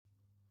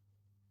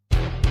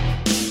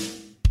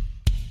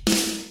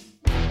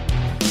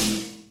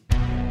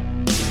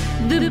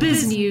The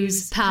Biz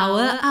News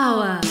Power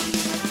Hour.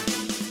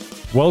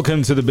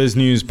 Welcome to the Biz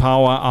News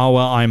Power Hour.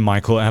 I'm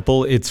Michael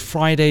Apple. It's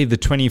Friday, the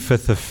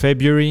 25th of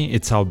February.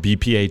 It's our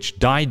BPH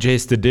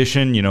Digest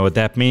edition. You know what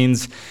that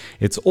means.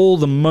 It's all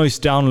the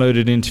most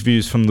downloaded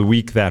interviews from the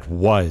week that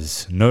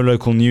was. No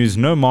local news,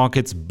 no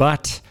markets,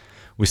 but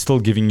we're still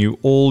giving you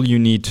all you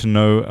need to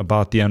know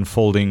about the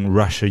unfolding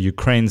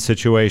Russia-Ukraine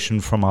situation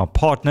from our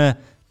partner,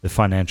 the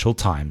Financial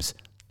Times.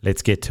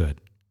 Let's get to it.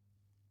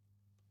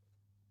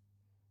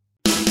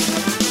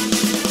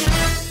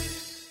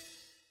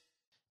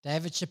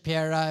 David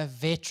Shapiro,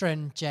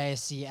 veteran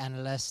JSE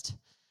analyst.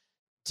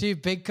 Two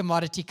big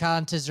commodity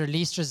counters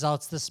released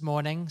results this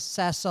morning,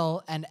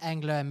 Sasol and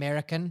Anglo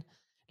American.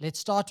 Let's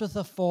start with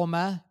the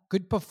former.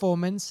 Good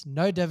performance,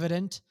 no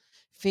dividend,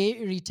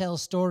 fairy tale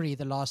story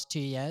the last 2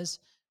 years.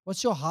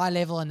 What's your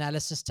high-level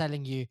analysis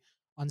telling you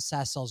on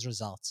Sasol's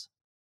results?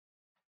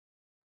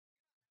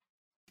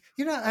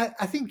 You know,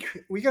 I think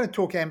we're going to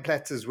talk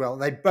Amplats as well.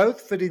 They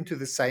both fit into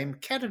the same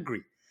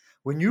category.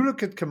 When you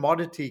look at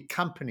commodity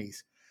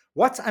companies,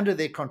 what's under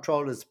their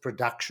control is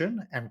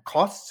production and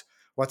costs.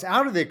 What's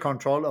out of their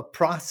control are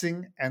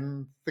pricing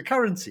and the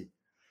currency.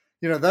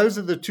 You know, those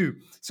are the two.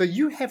 So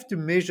you have to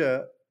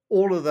measure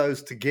all of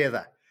those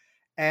together.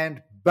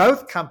 And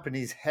both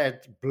companies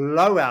had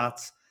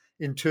blowouts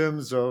in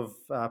terms of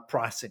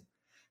pricing.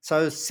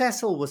 So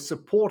Sasol was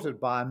supported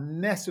by a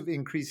massive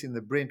increase in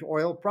the Brent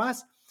oil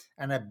price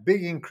and a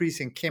big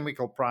increase in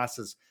chemical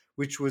prices,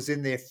 which was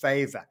in their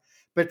favor.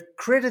 But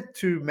credit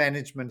to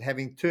management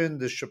having turned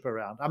the ship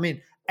around. I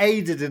mean,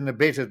 aided and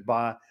abetted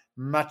by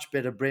much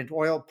better Brent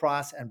oil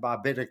price and by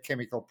better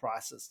chemical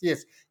prices.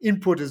 Yes,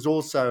 input is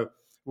also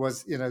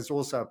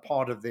a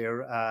part of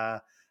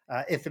their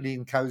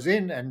ethylene goes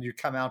in, and you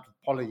come out with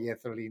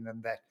polyethylene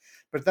and that.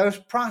 But those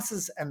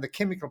prices and the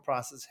chemical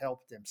prices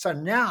helped them. So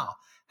now,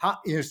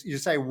 you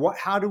say,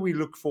 how do we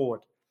look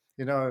forward?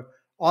 You know,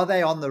 are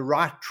they on the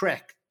right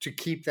track to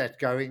keep that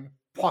going?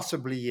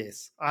 Possibly,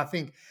 yes. I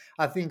think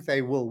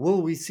they will.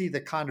 Will we see the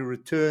kind of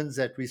returns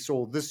that we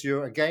saw this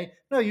year again?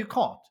 No, you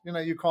can't. You know,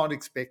 you can't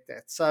expect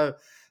that. So,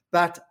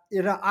 but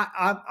you know,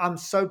 I'm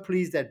so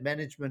pleased that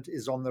management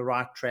is on the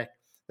right track.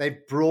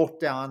 They've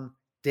brought down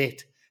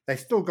debt. They've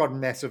still got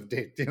massive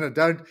debt. You know,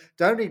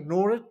 don't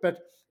ignore it. But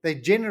they're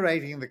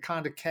generating the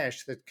kind of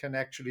cash that can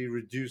actually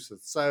reduce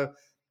it. So,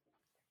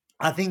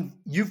 I think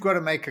you've got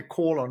to make a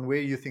call on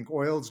where you think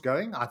oil's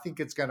going. I think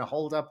it's going to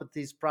hold up at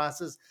these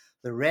prices.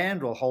 The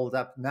rand will hold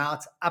up. Now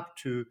it's up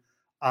to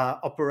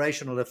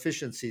operational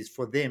efficiencies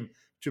for them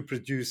to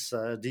produce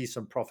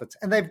decent profits.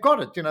 And they've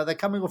got it. You know, they're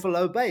coming off a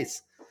low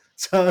base.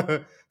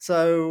 So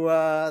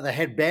they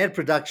had bad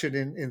production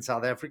in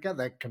South Africa.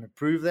 They can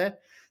improve that.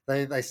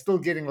 They're still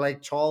getting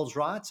Lake Charles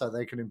right, so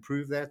they can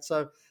improve that.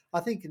 So I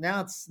think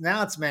now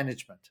it's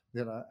management,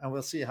 you know, and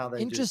we'll see how they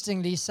do.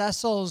 Interestingly,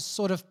 Sasol's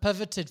sort of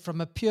pivoted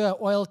from a pure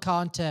oil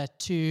counter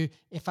to,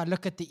 if I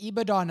look at the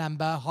EBITDA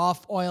number,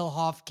 half oil,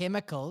 half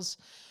chemicals.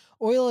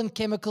 Oil and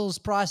chemicals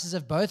prices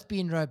have both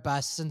been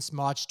robust since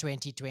March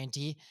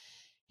 2020,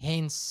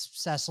 hence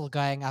Sasol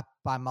going up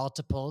by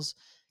multiples.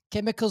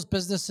 Chemicals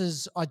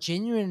businesses are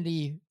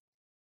genuinely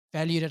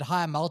valued at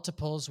higher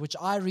multiples, which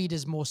I read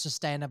as more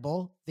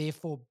sustainable,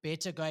 therefore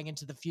better going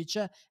into the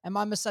future. Am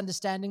I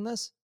misunderstanding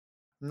this?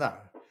 No.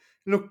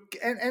 Look,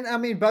 and I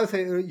mean, both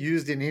are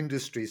used in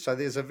industry, so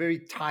there's a very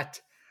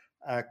tight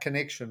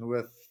connection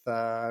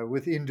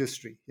with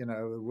industry, you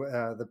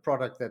know, the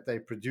product that they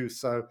produce.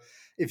 So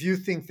if you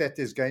think that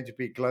there's going to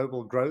be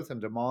global growth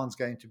and demand's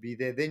going to be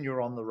there, then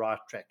you're on the right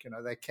track. You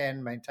know, they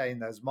can maintain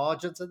those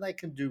margins and they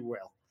can do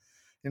well.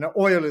 You know,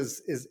 oil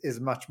is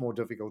much more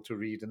difficult to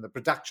read, and the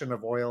production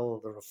of oil,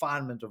 the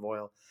refinement of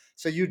oil.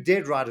 So you're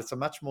dead right. It's a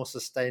much more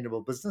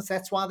sustainable business.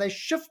 That's why they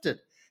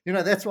shifted. You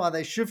know, that's why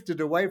they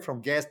shifted away from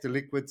gas to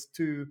liquids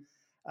to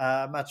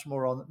much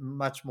more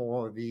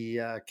of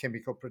the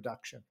chemical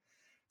production.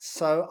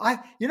 So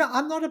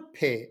I'm not a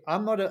pear.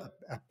 I'm not a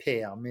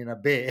pear. I mean a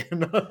bear.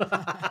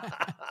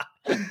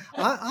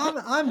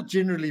 I'm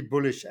generally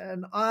bullish,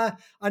 and I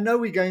know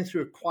we're going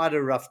through quite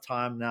a rough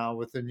time now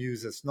with the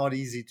news. It's not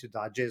easy to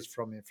digest,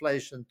 from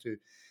inflation to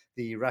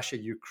the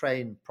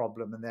Russia-Ukraine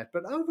problem and that.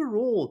 But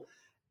overall,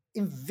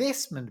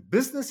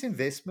 business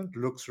investment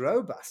looks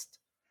robust.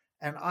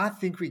 And I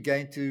think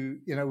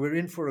we're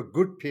in for a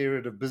good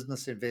period of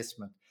business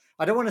investment.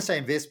 I don't want to say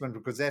investment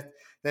because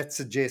that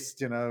suggests,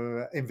 you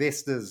know,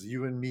 investors,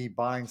 you and me,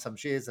 buying some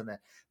shares in that.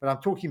 But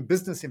I'm talking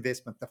business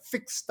investment, the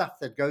fixed stuff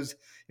that goes,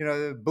 you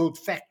know, build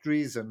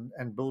factories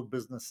and build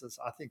businesses.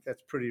 I think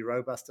that's pretty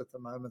robust at the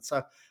moment.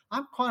 So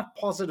I'm quite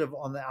positive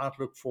on the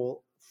outlook for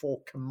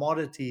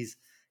commodities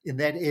in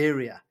that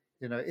area,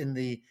 you know, in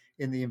the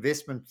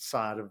investment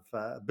side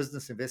of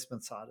business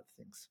investment side of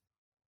things.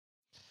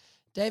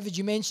 David,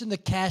 you mentioned the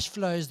cash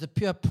flows, the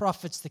pure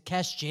profits, the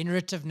cash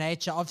generative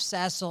nature of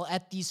Sasol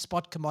at these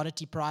spot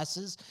commodity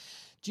prices.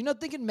 Do you not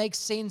think it makes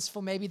sense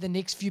for maybe the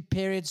next few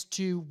periods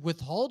to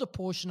withhold a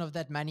portion of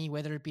that money,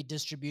 whether it be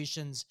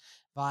distributions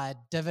via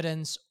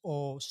dividends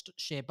or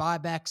share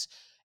buybacks,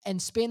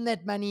 and spend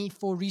that money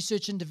for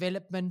research and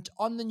development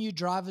on the new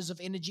drivers of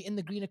energy in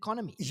the green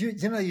economy.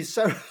 You're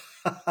so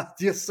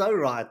you're so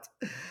right.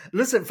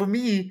 Listen, for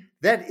me,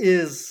 that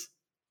is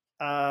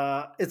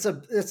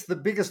it's the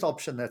biggest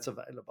option that's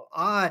available.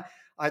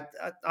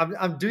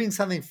 I'm doing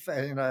something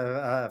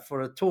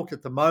for a talk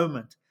at the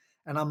moment,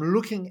 and I'm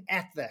looking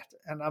at that,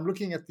 and I'm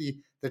looking at the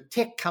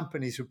tech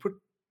companies who put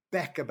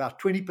back about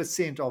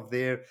 20% of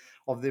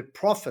their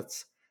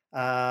profits,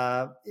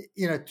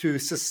 to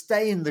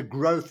sustain the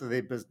growth of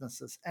their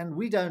businesses, and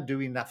we don't do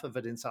enough of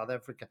it in South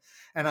Africa,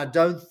 and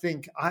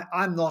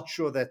I'm not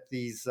sure that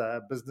these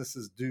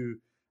businesses do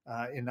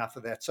enough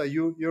of that. So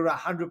you're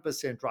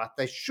 100% right.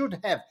 They should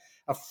have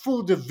a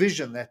full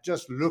division that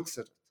just looks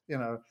at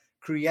it,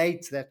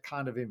 creates that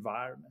kind of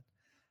environment.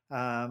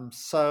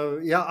 So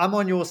yeah, I'm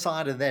on your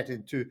side of that,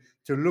 and to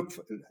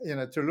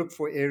look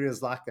for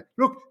areas like that.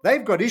 Look,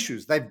 they've got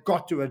issues they've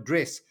got to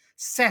address.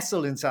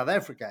 Sasol in South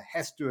Africa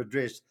has to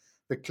address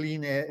the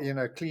clean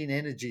air, clean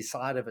energy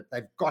side of it.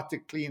 They've got to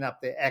clean up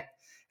their act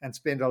and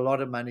spend a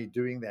lot of money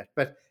doing that.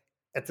 But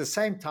at the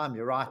same time,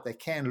 you're right. They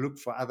can look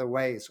for other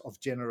ways of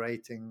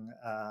generating,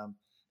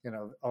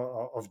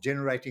 of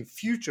generating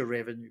future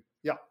revenue.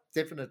 Yeah,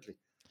 definitely.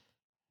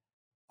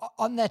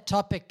 On that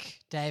topic,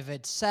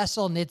 David,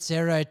 Sasol Net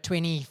Zero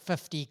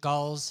 2050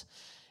 goals,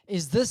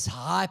 is this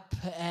hype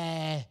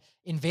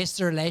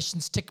investor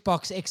relations tick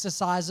box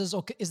exercises,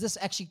 or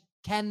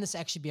can this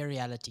actually be a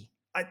reality?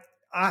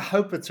 I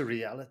hope it's a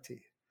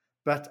reality,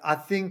 but I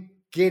think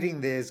getting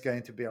there is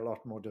going to be a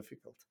lot more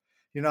difficult.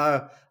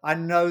 I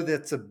know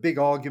that's a big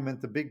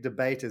argument. The big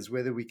debate is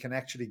whether we can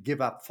actually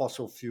give up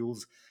fossil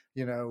fuels,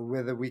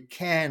 whether we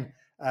can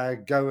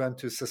go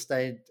into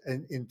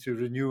into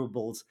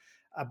renewables.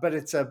 But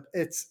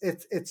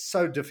it's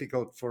so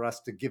difficult for us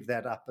to give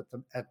that up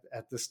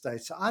at this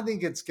stage. So I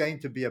think it's going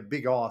to be a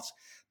big ask.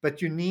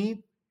 But you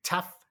need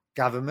tough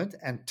government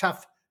and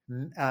tough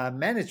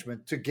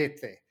management to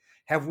get there.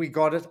 Have we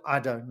got it? I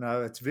don't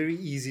know. It's very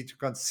easy to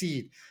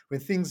concede. When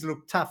things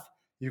look tough,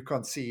 you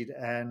concede.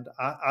 And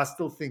I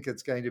still think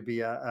it's going to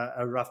be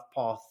a rough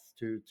path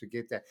to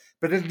get there.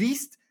 But at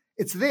least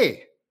it's there.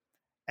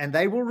 And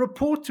they will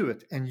report to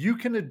it. And you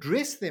can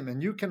address them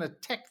and you can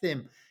attack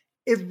them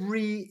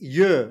every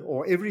year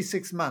or every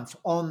 6 months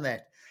on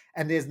that.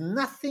 And there's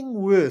nothing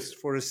worse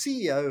for a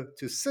CEO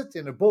to sit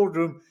in a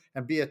boardroom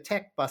and be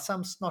attacked by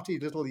some snotty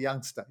little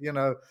youngster,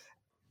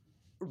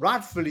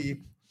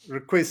 rightfully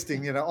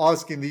requesting,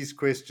 asking these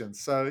questions.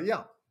 So,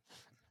 yeah,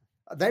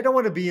 they don't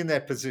want to be in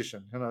that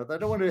position. They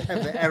don't want to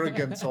have the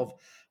arrogance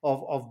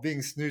of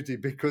being snooty,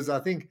 because I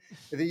think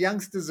the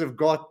youngsters have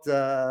got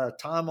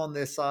time on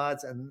their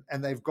sides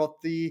and they've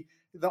got the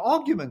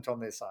argument on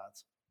their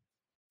sides.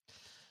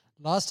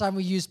 Last time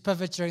we used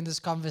pivot during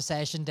this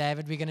conversation,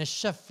 David, we're going to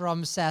shift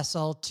from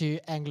Sasol to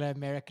Anglo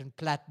American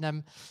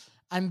Platinum.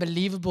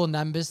 Unbelievable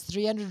numbers,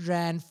 300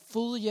 Rand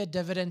full year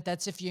dividend.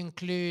 That's if you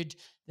include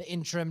the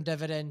interim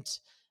dividend,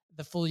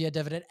 the full year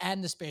dividend,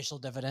 and the special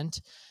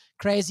dividend.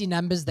 Crazy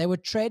numbers. They were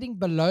trading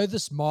below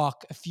this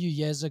mark a few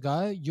years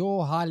ago.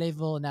 Your high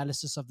level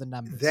analysis of the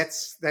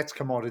numbers. That's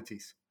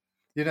commodities.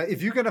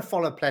 If you're going to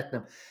follow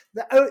platinum,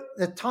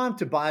 the time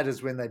to buy it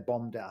is when they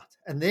bombed out.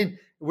 And then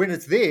when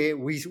it's there,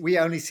 we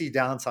only see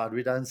downside.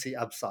 We don't see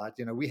upside.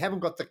 We haven't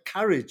got the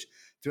courage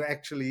to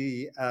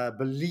actually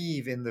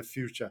believe in the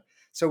future.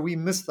 So we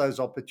miss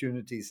those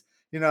opportunities.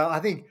 I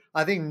think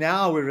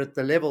now we're at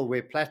the level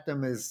where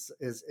platinum is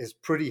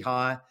pretty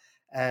high,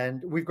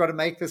 and we've got to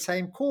make the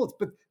same calls.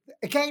 But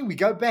again, we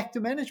go back to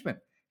management.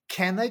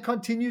 Can they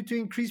continue to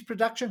increase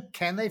production?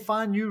 Can they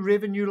find new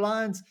revenue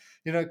lines?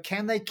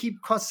 Can they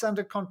keep costs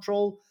under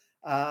control?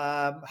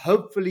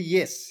 Hopefully,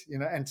 yes.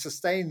 And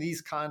sustain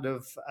these kind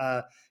of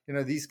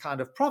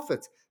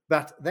profits.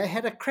 But they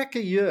had a cracker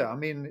year. I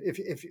mean,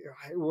 if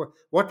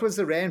what was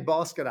the Rand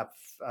basket up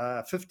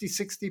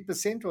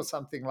 50-60% or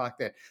something like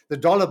that? The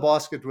dollar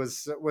basket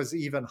was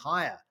even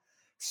higher.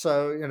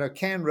 So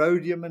can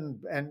rhodium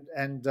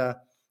and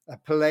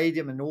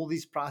palladium and all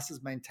these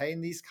prices maintain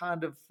these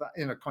kind of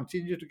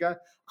continue to go?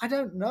 I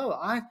don't know.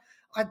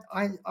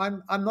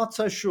 I'm not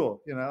so sure.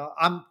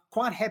 I'm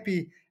quite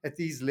happy at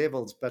these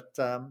levels, but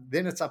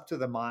then it's up to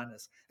the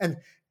miners. And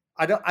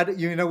I don't,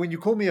 when you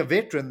call me a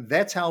veteran,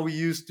 that's how we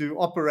used to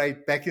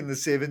operate back in the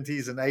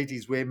 70s and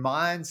 80s, where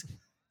mines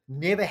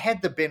never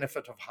had the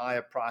benefit of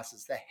higher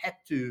prices. They had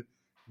to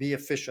be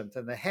efficient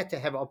and they had to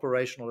have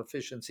operational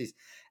efficiencies.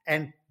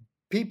 And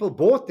people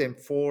bought them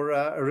for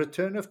a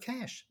return of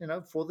cash,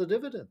 for the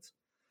dividends.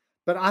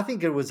 But I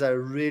think it was a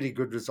really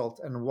good result.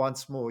 And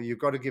once more, you've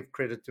got to give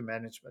credit to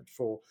management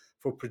for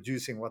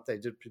producing what they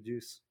did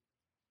produce.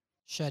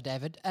 Sure,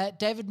 David.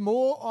 David,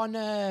 more on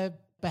a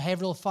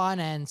behavioral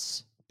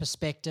finance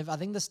perspective. I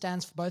think this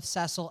stands for both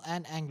Sasol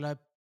and Anglo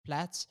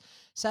Plats.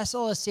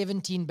 Sasol a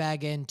 17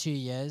 bagger in 2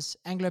 years,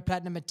 Anglo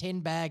Platinum a 10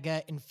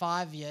 bagger in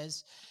 5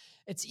 years.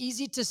 It's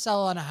easy to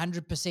sell on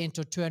 100%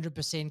 or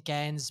 200%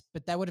 gains,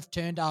 but that would have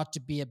turned out to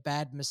be a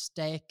bad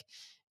mistake.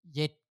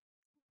 Yet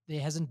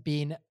there hasn't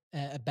been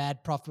a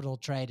bad profitable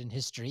trade in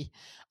history.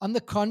 On the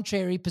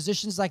contrary,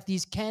 positions like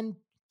these can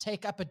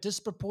take up a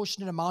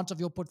disproportionate amount of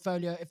your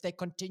portfolio if they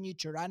continue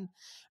to run?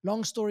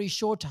 Long story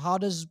short, how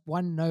does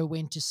one know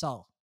when to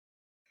sell?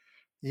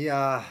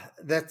 Yeah,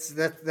 that's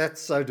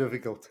so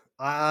difficult.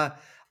 I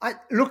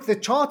look the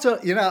charter.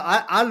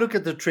 I look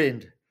at the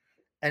trend,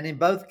 and in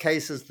both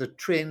cases, the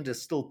trend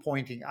is still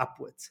pointing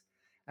upwards.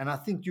 And I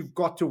think you've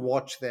got to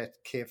watch that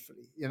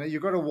carefully.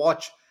 You've got to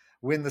watch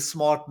when the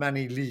smart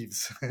money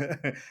leaves.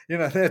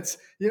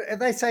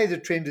 They say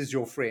the trend is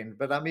your friend,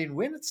 but I mean,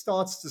 when it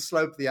starts to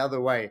slope the other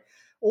way,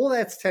 all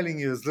that's telling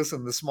you is,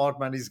 listen, the smart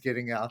money's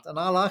getting out, and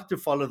I like to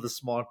follow the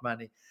smart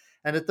money.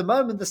 And at the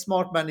moment, the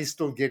smart money is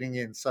still getting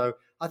in. So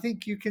I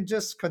think you can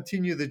just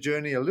continue the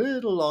journey a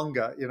little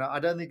longer. I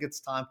don't think it's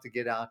time to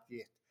get out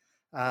yet,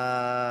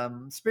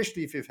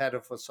 especially if you've had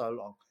it for so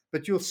long.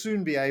 But you'll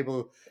soon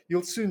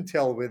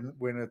tell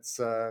when it's.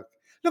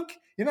 Look,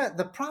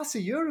 the price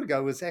a year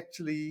ago was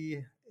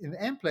actually in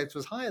Amplats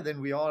was higher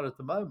than we are at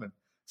the moment.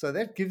 So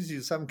that gives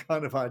you some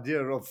kind of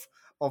idea of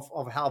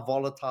how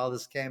volatile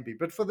this can be.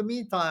 But for the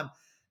meantime,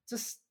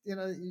 just,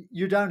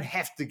 you don't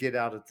have to get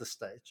out at this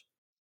stage.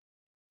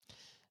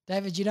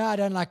 David, I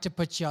don't like to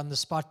put you on the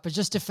spot, but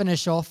just to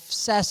finish off,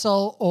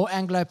 Sasol or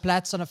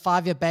Amplats on a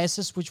 5-year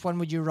basis, which one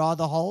would you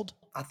rather hold?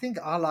 I think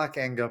I like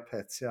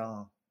Amplats,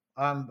 yeah.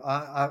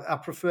 I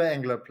prefer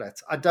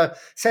Amplats. I don't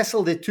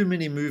Sasol. There are too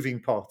many moving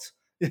parts.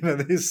 There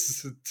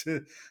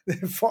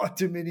are far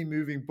too many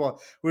moving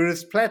parts.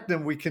 Whereas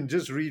platinum, we can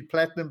just read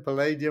platinum,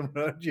 palladium,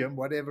 rhodium,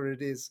 whatever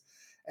it is,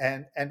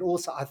 and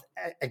also I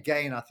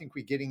think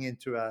we're getting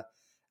into a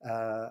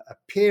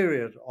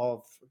period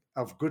of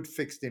good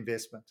fixed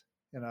investment.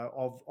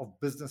 Of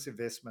business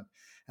investment.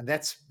 And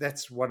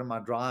that's one of my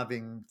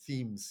driving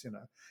themes.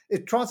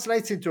 It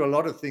translates into a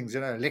lot of things,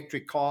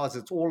 electric cars,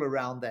 it's all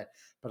around that.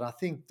 But I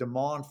think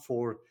demand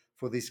for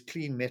these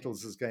clean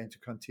metals is going to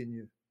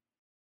continue.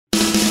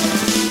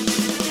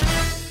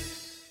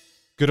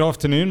 Good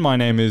afternoon. My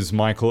name is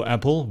Michael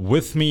Apple.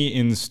 With me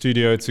in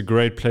studio, it's a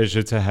great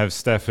pleasure to have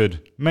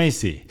Stafford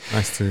Masie.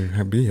 Nice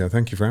to be here.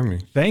 Thank you for having me.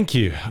 Thank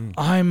you.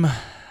 I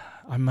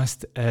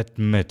must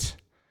admit,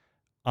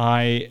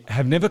 I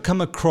have never come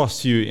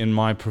across you in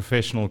my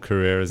professional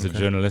career as a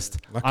journalist.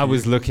 Lucky I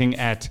was you. looking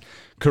at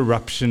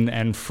corruption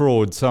and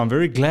fraud, so I'm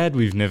very glad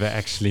we've never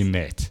actually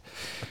met.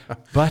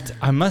 But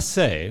I must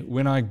say,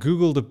 when I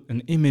Googled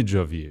an image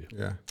of you,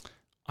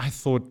 I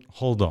thought,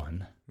 hold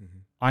on,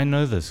 I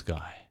know this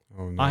guy.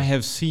 Oh, no. I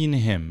have seen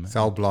him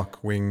Cell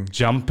block wing.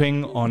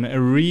 jumping on a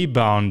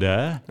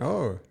rebounder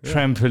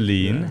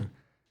trampoline. Yeah.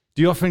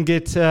 Do you often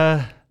get...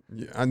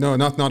 No,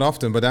 not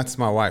often, but that's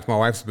my wife. My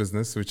wife's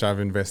business, which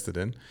I've invested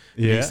in.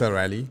 Yeah. Lisa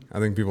Raleigh. I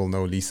think people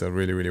know Lisa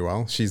really, really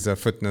well. She's a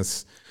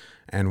fitness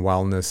and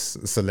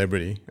wellness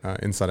celebrity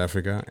in South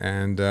Africa.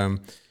 And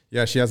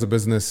she has a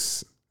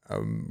business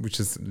which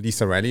is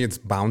Lisa Raleigh. It's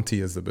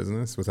Bounty as the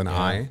business with an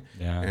I.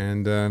 Yeah.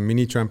 And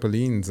mini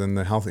trampolines and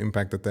the health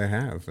impact that they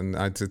have. And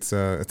it's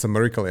a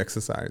miracle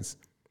exercise.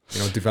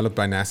 Developed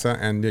by NASA,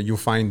 and you'll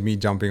find me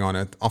jumping on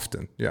it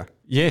often. Yeah.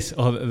 Yes,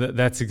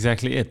 that's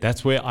exactly it.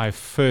 That's where I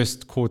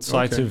first caught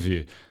sight of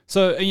you.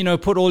 So,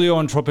 put all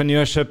your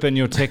entrepreneurship and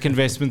your tech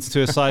investments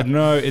to a side.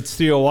 No, it's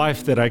through your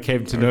wife that I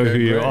came to know who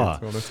you are.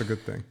 Well, that's a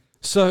good thing.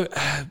 So,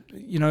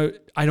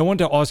 I don't want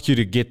to ask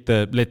you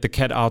to let the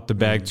cat out the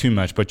bag too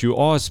much, but you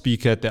are a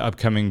speaker at the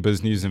upcoming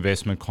Business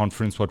Investment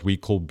Conference, what we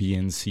call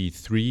BNC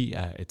 3.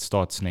 It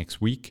starts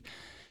next week.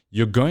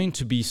 You're going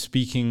to be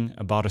speaking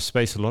about a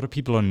space a lot of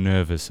people are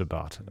nervous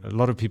about. A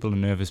lot of people are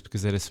nervous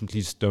because they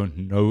simply just don't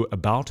know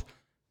about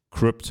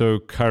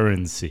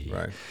cryptocurrency.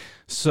 Right.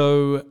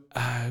 So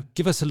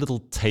give us a little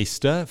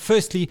taster.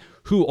 Firstly,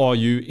 who are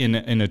you in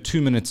a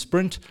 2-minute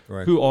sprint?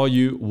 Right. Who are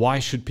you? Why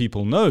should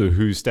people know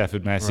who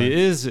Stafford Masie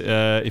is?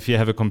 If you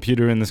have a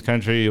computer in this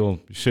country,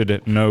 you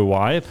should know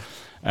why.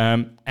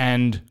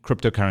 And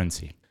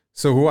cryptocurrency.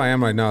 So who I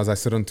am right now is I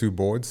sit on 2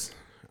 boards.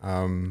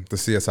 The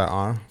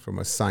CSIR from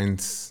a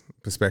science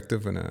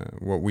perspective and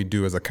what we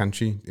do as a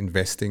country,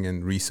 investing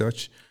in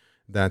research.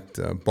 That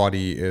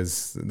body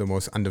is the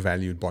most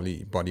undervalued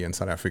body in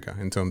South Africa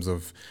in terms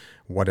of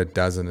what it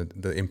does and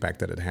the impact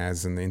that it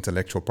has, and the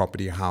intellectual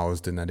property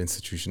housed in that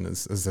institution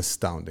is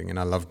astounding. And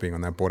I love being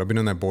on that board. I've been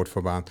on that board for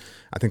about,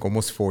 I think,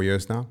 almost 4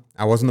 years now.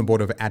 I was on the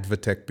board of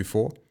Advotech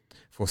before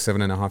for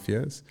 7.5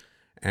 years.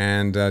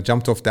 And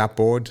jumped off that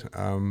board,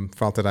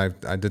 felt that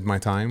I did my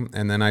time.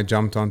 And then I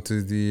jumped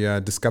onto the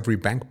Discovery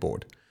Bank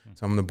board.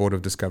 So I'm on the board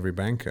of Discovery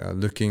Bank,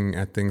 looking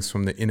at things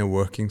from the inner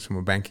workings from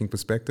a banking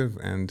perspective,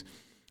 and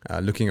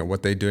looking at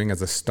what they're doing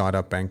as a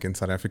startup bank in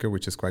South Africa,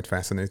 which is quite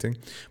fascinating.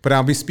 But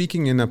I'll be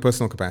speaking in a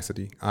personal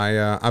capacity.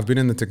 I've been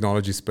in the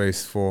technology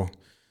space for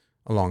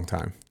a long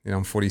time.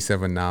 I'm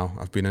 47 now.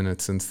 I've been in it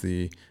since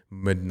the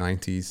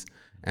mid-90s.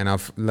 And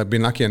I've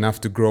been lucky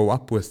enough to grow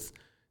up with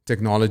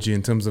technology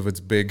in terms of its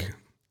big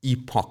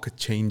epoch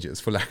changes,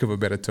 for lack of a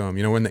better term.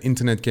 When the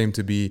internet came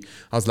to be,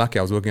 I was lucky.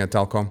 I was working at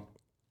Telkom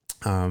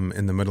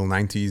in the middle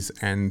 90s,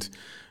 and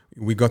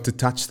we got to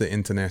touch the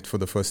internet for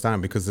the first time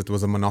because it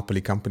was a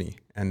monopoly company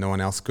and no one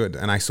else could.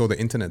 And I saw the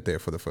internet there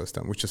for the first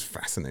time, which is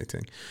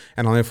fascinating.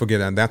 And I'll never forget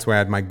that. That's where I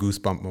had my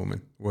goosebump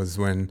moment, was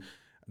when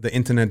The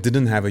internet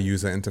didn't have a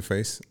user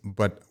interface,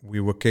 but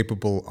we were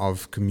capable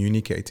of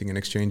communicating and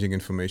exchanging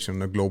information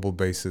on a global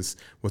basis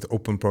with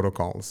open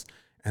protocols.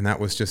 And that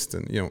was just,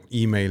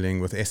 emailing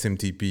with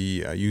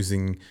SMTP,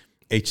 using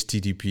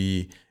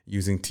HTTP,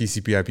 using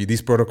TCP/IP,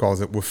 these protocols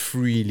that were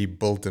freely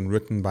built and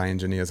written by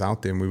engineers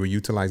out there, and we were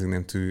utilizing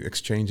them to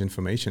exchange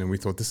information. And we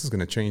thought, this is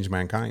going to change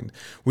mankind.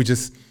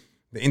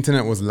 The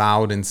internet was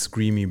loud and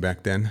screamy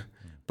back then,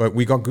 but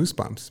we got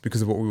goosebumps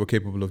because of what we were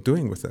capable of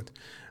doing with it.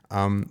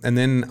 And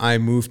then I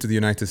moved to the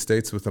United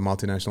States with a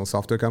multinational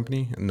software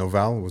company.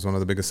 Novell was one of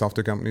the biggest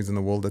software companies in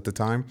the world at the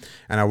time.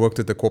 And I worked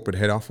at the corporate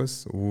head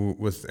office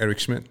with Eric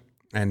Schmidt.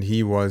 And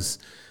he was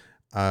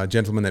a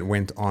gentleman that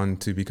went on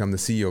to become the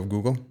CEO of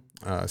Google.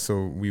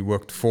 So we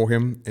worked for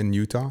him in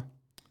Utah.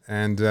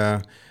 And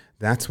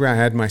that's where I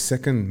had my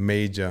second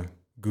major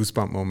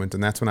goosebump moment.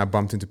 And that's when I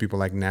bumped into people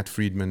like Nat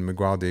Friedman,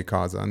 Miguel de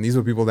Icaza. And these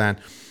were people that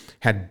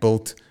had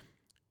built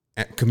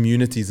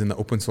communities in the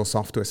open source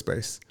software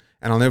space.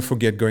 And I'll never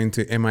forget going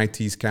to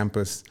MIT's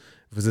campus,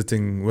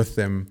 visiting with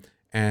them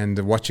and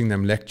watching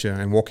them lecture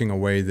and walking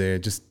away there,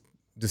 just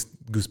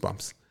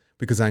goosebumps,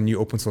 because I knew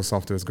open source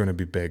software was going to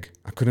be big.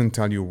 I couldn't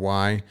tell you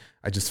why.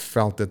 I just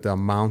felt that the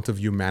amount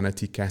of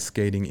humanity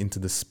cascading into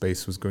the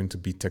space was going to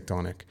be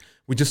tectonic.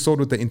 We just saw it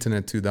with the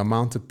internet too, the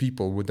amount of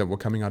people that were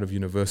coming out of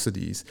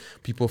universities,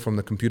 people from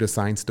the computer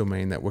science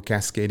domain that were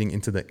cascading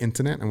into the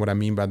internet. And what I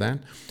mean by that,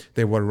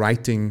 they were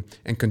writing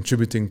and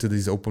contributing to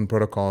these open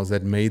protocols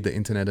that made the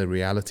internet a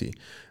reality.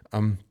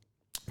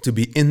 To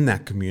be in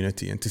that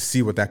community and to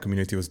see what that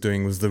community was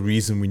doing was the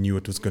reason we knew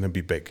it was going to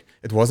be big.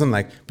 It wasn't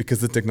like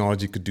because the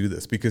technology could do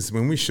this. Because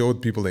when we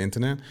showed people the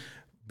internet,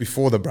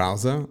 before the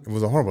browser, it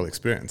was a horrible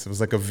experience. It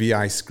was like a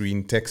VI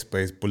screen,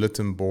 text-based,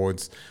 bulletin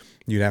boards.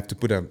 You'd have to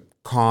put a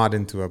card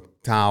into a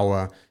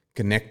tower,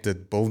 connect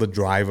it, build a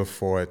driver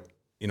for it,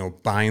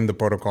 bind the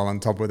protocol on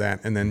top of that,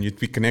 and then you'd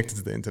be connected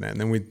to the internet.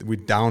 And then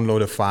we'd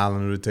download a file,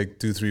 and it would take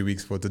 2-3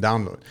 weeks for it to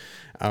download.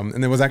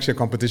 And there was actually a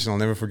competition, I'll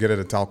never forget it,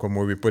 at Telkom,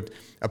 where we put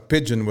a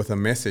pigeon with a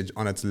message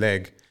on its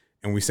leg,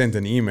 and we sent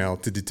an email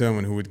to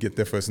determine who would get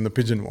there first, and the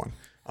pigeon won.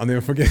 I'll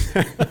never forget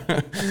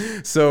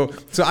that. So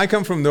I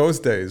come from those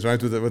days,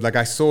 right? With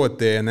I saw it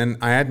there, and then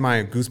I had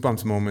my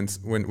goosebumps moments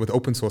with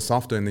open source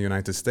software in the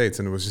United States,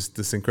 and it was just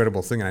this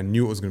incredible thing, and I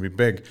knew it was going to be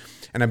big.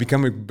 And I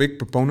became a big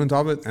proponent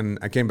of it, and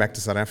I came back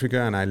to South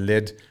Africa, and I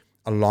led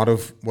a lot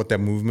of what that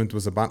movement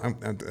was about.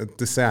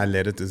 To say I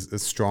led it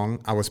is strong.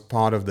 I was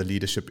part of the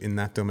leadership in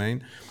that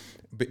domain.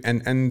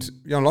 And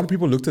a lot of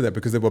people looked at that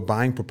because they were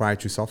buying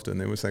proprietary software, and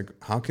they was like,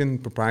 how can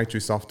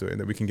proprietary software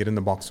that we can get in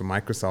the box from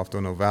Microsoft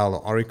or Novell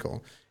or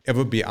Oracle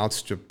ever be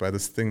outstripped by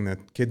this thing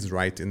that kids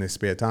write in their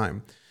spare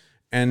time?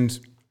 And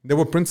there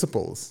were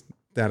principles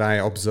that I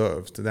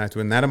observed that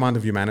when that amount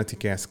of humanity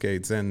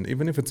cascades in,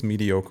 even if it's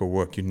mediocre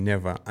work, you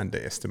never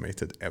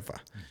underestimate it ever.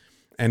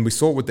 And we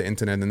saw it with the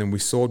internet, and then we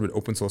saw it with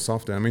open source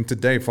software. I mean,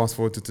 today, fast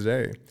forward to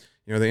today,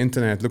 the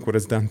internet, look what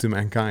it's done to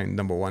mankind,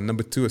 number one.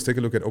 Number two is take a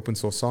look at open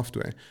source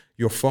software.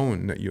 Your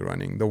phone that you're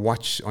running, the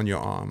watch on your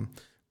arm,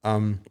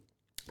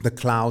 the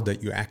cloud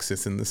that you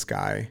access in the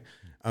sky.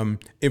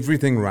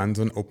 Everything runs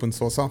on open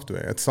source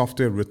software. It's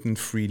software written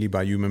freely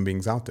by human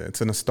beings out there.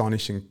 It's an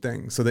astonishing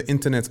thing. So the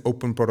internet's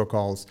open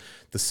protocols,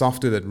 the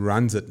software that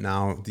runs it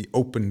now, the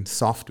open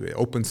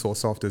source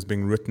software is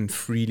being written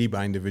freely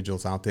by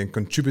individuals out there and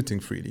contributing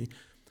freely.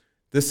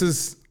 This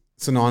is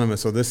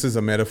synonymous, or this is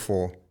a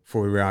metaphor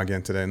for where we are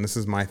again today. And this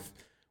is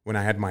when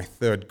I had my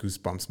third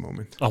goosebumps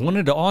moment. I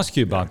wanted to ask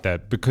you about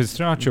that, because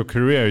throughout your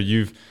career,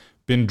 you've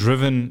been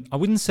driven, I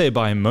wouldn't say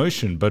by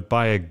emotion, but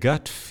by a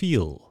gut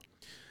feel.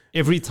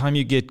 Every time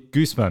you get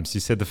goosebumps,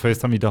 you said the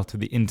first time you dealt with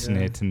the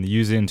internet and the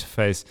user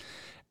interface,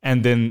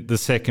 and then the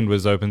second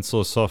was open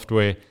source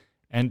software.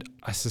 And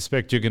I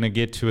suspect you're going to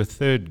get to a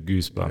third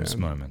goosebumps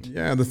moment.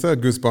 Yeah, the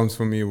third goosebumps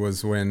for me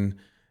was when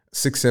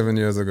 6-7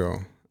 years ago,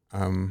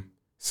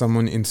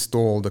 someone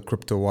installed a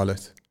crypto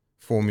wallet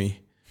for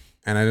me,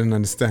 and I didn't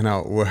understand how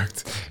it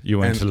worked. You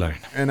went alone.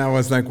 And I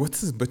was like,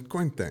 what's this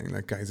Bitcoin thing?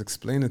 Like, guys,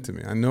 explain it to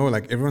me. I know,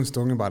 everyone's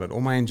talking about it.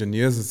 All my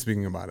engineers are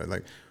speaking about it.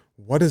 Like,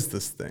 what is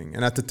this thing?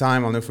 And at the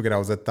time, I'll never forget, I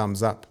was at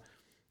Thumbs Up,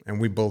 and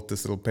we built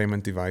this little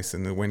payment device,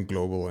 and it went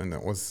global, and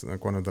it was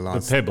like one of the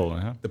last... The Pebble,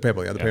 huh? The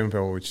Pebble, the payment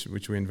Pebble,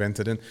 which we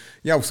invented. And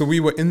so we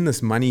were in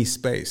this money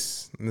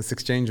space, in this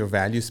exchange of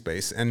value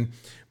space. And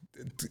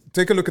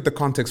take a look at the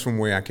context from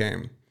where I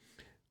came.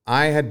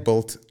 I had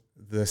built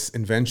this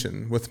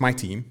invention with my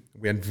team.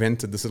 We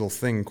invented this little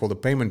thing called a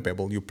payment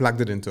pebble. You plugged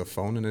it into a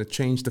phone, and it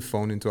changed the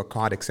phone into a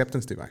card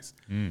acceptance device.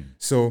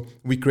 So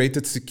we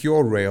created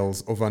secure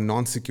rails over a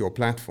non-secure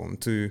platform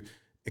to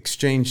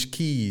exchange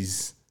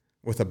keys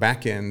with a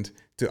backend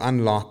to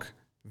unlock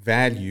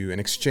value and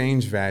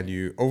exchange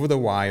value over the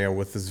wire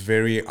with this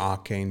very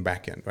arcane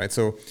backend, right?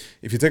 So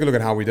if you take a look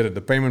at how we did it,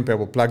 the payment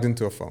pebble plugged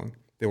into a phone.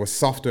 There was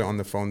software on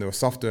the phone. There was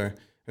software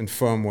and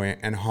firmware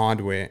and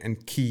hardware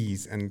and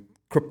keys and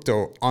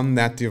crypto on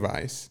that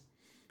device,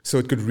 so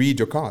it could read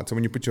your card. So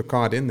when you put your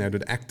card in there, it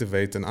would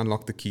activate and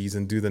unlock the keys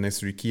and do the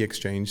necessary key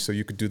exchange so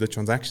you could do the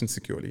transaction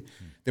securely.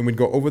 Then we'd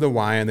go over the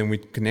wire, and then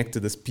we'd connect to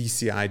this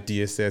PCI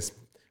DSS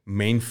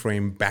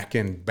mainframe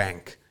back-end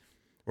bank,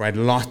 right?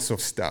 Lots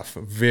of stuff,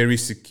 very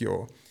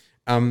secure.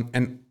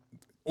 And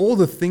all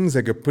the things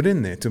that get put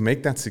in there to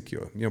make that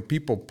secure,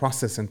 people,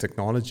 process, and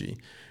technology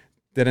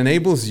that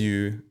enables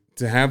you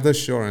to have the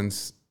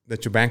assurance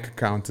that your bank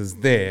account is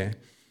there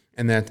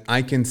and that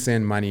I can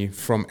send money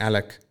from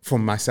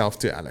myself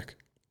to Alec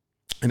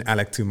and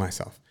Alec to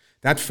myself.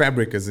 That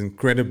fabric is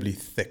incredibly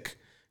thick,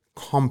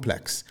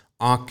 complex,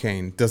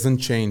 arcane, doesn't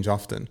change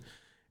often.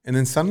 And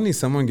then suddenly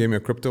someone gave me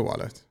a crypto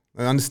wallet.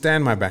 I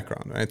understand my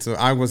background, right? So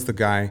I was the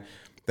guy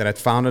that had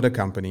founded a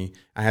company.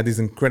 I had these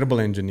incredible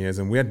engineers,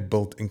 and we had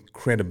built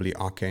incredibly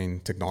arcane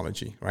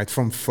technology, right?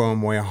 From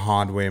firmware,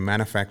 hardware,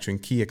 manufacturing,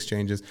 key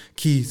exchanges,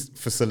 key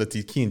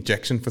facilities, key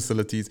injection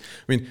facilities. I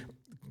mean,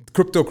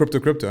 crypto.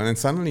 And then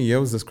suddenly here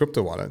was this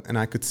crypto wallet, and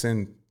I could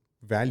send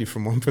value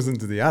from one person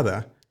to the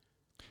other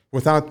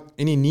without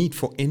any need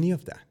for any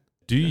of that.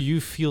 Do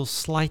you feel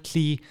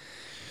slightly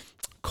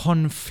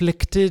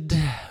conflicted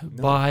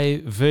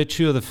by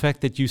virtue of the fact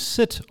that you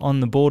sit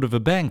on the board of a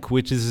bank,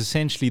 which is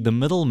essentially the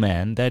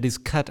middleman that is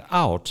cut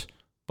out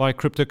by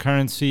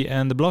cryptocurrency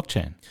and the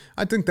blockchain?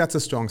 I think that's a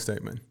strong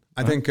statement.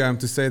 I think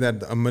to say that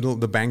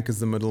the bank is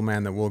the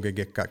middleman that will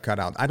get cut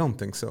out, I don't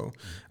think so.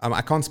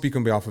 I can't speak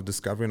on behalf of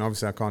Discovery, and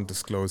obviously I can't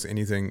disclose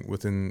anything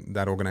within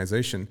that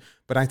organization.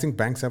 But I think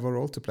banks have a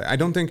role to play. I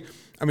don't think,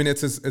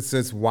 it's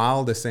as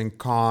wild as saying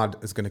card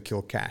is going to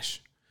kill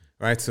cash,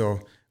 right?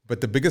 But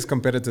the biggest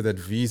competitor that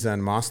Visa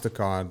and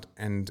MasterCard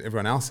and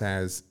everyone else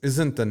has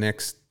isn't the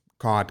next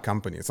card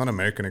company. It's not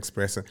American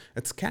Express.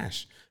 It's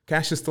cash.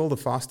 Cash is still the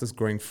fastest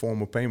growing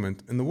form of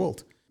payment in the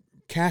world.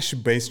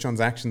 Cash-based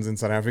transactions in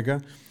South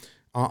Africa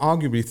are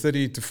arguably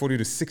 30 to 40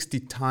 to 60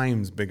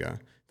 times bigger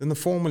than the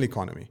formal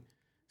economy.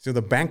 So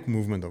the bank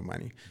movement of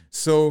money.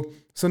 So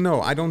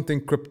no, I don't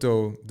think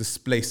crypto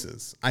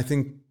displaces. I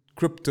think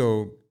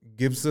crypto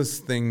gives us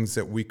things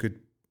that we could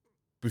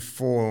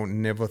before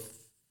never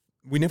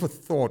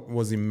thought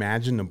was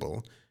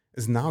imaginable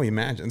is now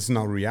imagined. It's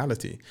now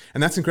reality.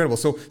 And that's incredible.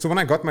 So when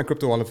I got my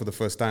crypto wallet for the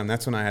first time,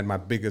 that's when I had my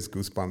biggest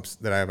goosebumps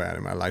that I ever had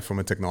in my life from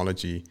a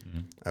technology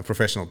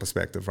professional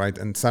perspective, right?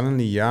 And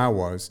suddenly, I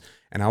was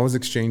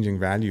exchanging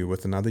value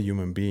with another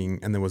human being,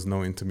 and there was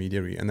no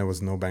intermediary, and there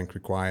was no bank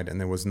required, and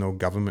there was no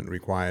government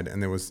required,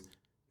 and there was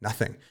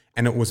nothing.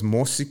 And it was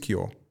more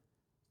secure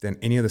than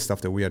any of the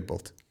stuff that we had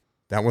built.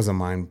 That was a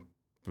mind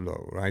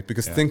blow, right?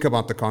 Because think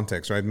about the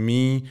context, right?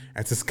 Me,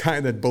 as this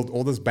guy that built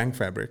all this bank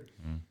fabric,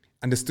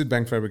 understood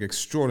bank fabric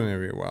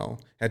extraordinarily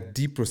well, I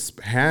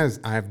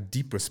have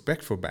deep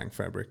respect for bank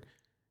fabric.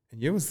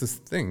 And here was this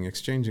thing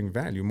exchanging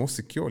value more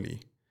securely.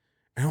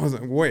 And I was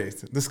like,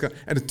 wait, this guy,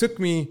 and it took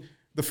me,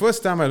 the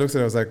first time I looked at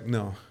it, I was like,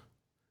 no.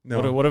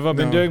 What have I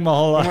been doing my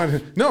whole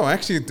life? No,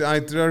 actually, I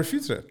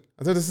refused it.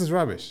 I thought this is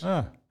rubbish.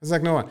 It's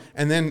like, no.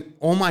 And then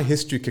all my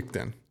history kicked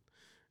in.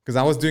 Because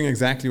I was doing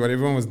exactly what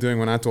everyone was doing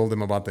when I told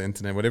them about the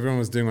internet, what everyone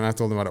was doing when I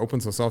told them about open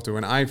source software.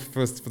 When I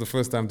for the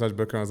first time touched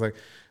Bitcoin, I was like,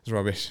 it's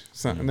rubbish.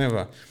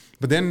 Never.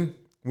 But then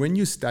when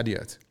you study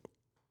it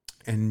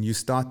and you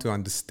start to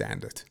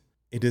understand it,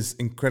 it is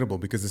incredible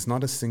because it's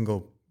not a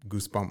single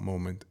goosebump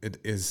moment. It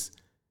is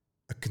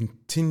a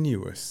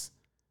continuous,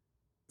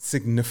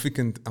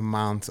 significant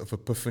amount of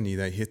epiphany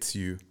that hits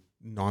you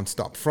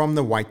nonstop from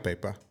the white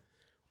paper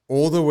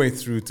all the way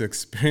through to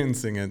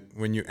experiencing it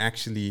when you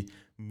actually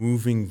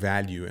moving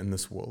value in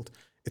this world.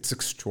 It's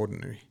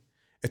extraordinary.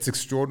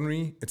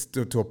 It's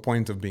to a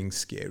point of being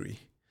scary,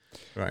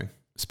 right?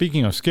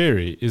 Speaking of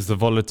scary, is the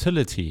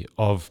volatility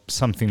of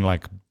something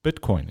like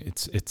Bitcoin.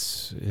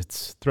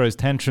 It throws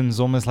tantrums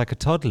almost like a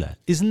toddler.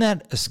 Isn't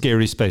that a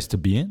scary space to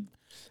be in?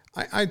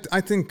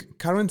 I think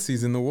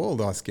currencies in the world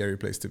are a scary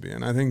place to be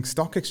in. I think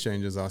stock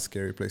exchanges are a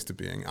scary place to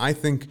be in. I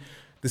think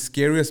the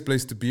scariest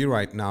place to be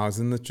right now is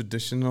in the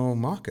traditional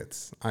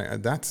markets.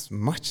 That's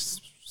much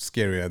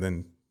scarier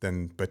than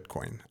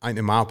Bitcoin,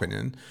 in my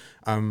opinion.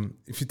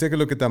 If you take a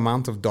look at the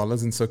amount of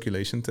dollars in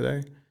circulation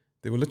today,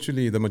 they were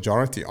literally the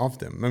majority of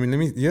them. Let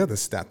me hear the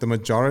stat. The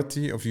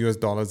majority of US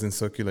dollars in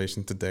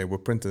circulation today were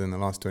printed in the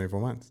last 24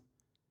 months.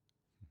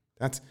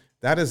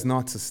 That is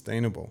not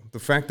sustainable. The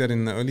fact that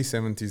in the early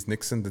 70s,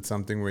 Nixon did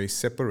something where he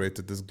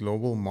separated this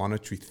global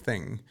monetary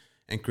thing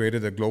and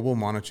created a global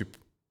monetary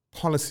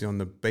policy on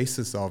the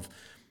basis of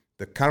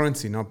the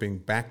currency not being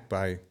backed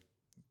by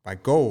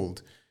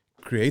gold,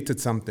 created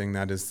something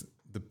that is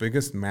the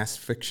biggest mass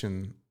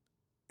fiction,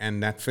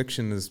 and that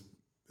fiction is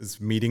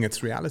meeting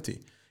its reality.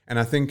 And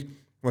I think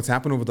what's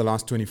happened over the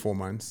last 24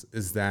 months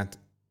is that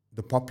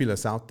the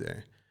populace out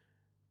there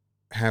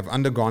have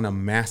undergone a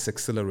mass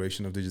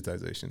acceleration of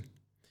digitization,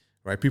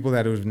 right? People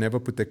that have never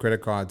put their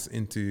credit cards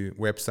into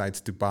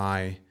websites to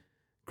buy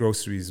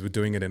groceries were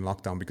doing it in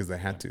lockdown because they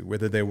had to,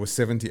 whether they were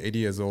 70, 80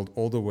 years old,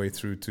 all the way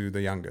through to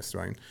the youngest,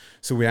 right?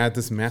 So we had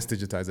this mass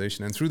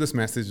digitization. And through this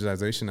mass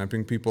digitization, I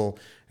think people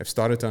have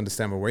started to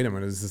understand, well, wait a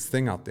minute, there's this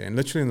thing out there. And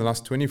literally in the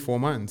last 24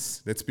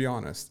 months, let's be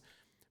honest,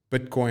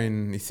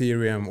 Bitcoin,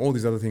 Ethereum, all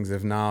these other things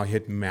have now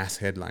hit mass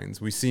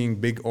headlines. We're seeing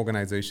big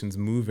organizations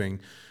moving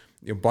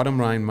bottom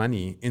line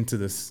money into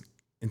this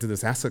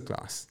asset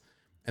class.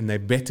 and they're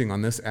betting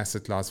on this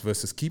asset class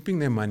versus keeping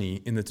their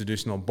money in the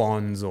traditional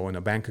bonds or in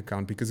a bank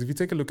account. Because if you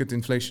take a look at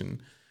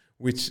inflation,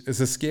 which is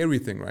a scary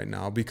thing right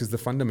now because the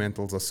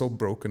fundamentals are so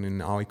broken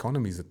in our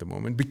economies at the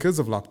moment because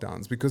of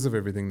lockdowns, because of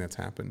everything that's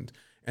happened.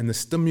 And the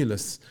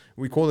stimulus,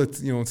 we call it,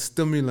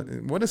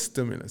 stimulus. What is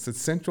stimulus? It's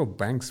central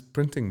banks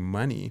printing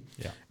money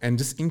and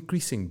just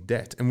increasing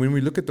debt. And when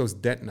we look at those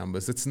debt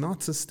numbers, it's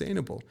not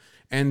sustainable.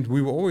 And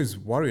we were always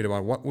worried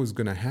about what was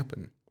going to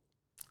happen.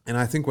 And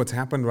I think what's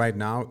happened right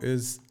now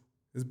is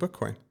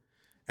Bitcoin.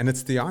 And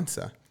it's the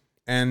answer.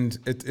 And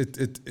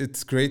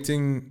it's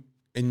creating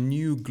a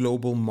new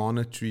global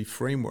monetary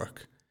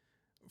framework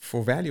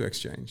for value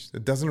exchange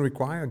that doesn't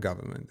require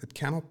government. It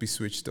cannot be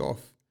switched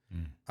off.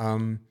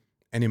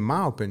 And in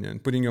my opinion,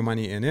 putting your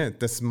money in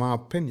it, that's my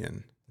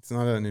opinion. It's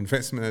not an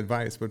investment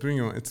advice, but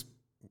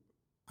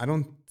I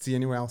don't see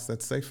anywhere else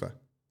that's safer.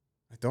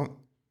 I don't.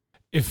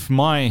 If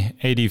my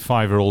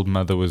 85-year-old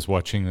mother was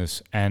watching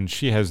this and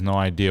she has no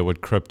idea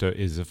what crypto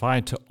is, if I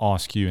had to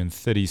ask you in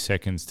 30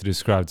 seconds to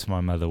describe to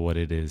my mother what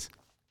it is,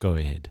 go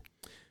ahead.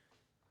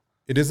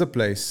 It is a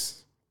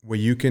place where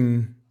you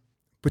can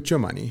put your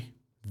money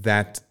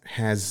that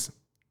has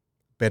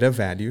better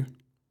value,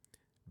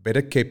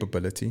 better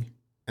capability,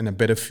 and a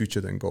better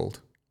future than gold.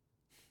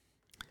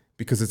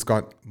 Because it's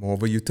got more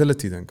of a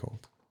utility than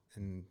gold.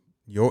 And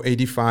your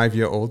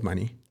 85-year-old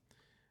money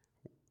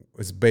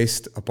is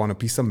based upon a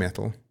piece of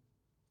metal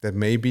that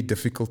may be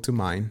difficult to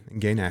mine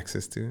and gain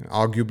access to,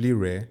 arguably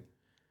rare,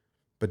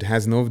 but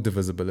has no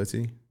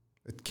divisibility.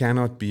 It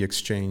cannot be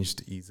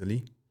exchanged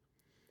easily.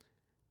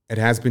 It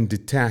has been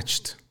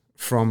detached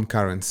from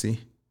currency,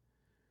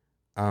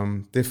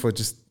 therefore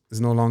just is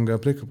no longer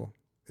applicable.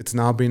 It's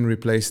now been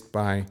replaced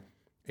by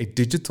a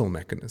digital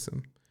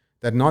mechanism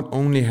that not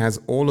only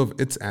has all of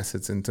its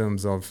assets in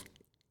terms of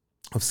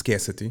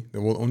scarcity,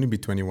 there will only be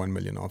 21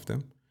 million of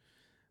them,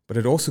 but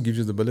it also gives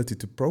you the ability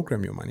to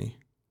program your money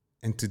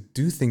and to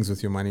do things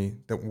with your money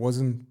that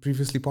wasn't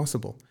previously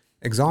possible.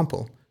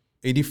 Example,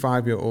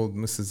 85-year-old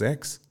Mrs.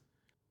 X,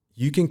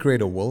 you can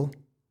create a will,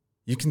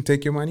 you can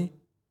take your money,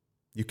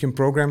 you can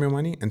program your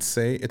money and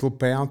say it'll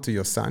pay out to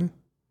your son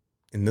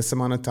in this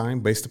amount of time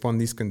based upon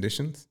these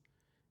conditions.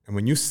 And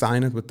when you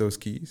sign it with those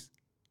keys,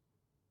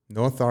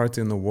 no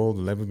authority in the world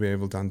will ever be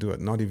able to undo it,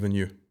 not even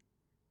you.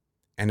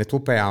 And it will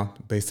pay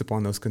out based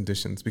upon those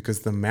conditions because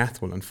the math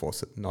will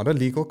enforce it. Not a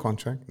legal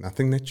contract,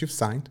 nothing that you've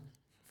signed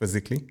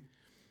physically.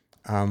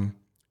 And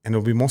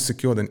it'll be more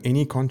secure than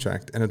any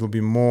contract, and it'll be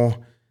more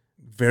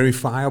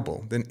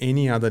verifiable than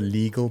any other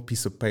legal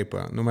piece of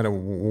paper, no matter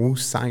who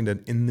signed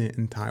it in the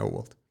entire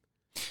world.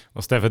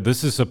 Well, Stafford,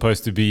 this is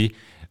supposed to be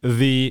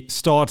the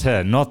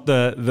starter, not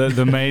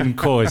the main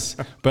course.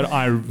 But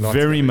I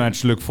very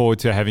much look forward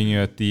to having you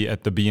at the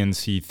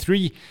BNC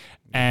 3.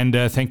 And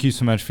thank you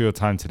so much for your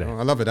time today. Oh,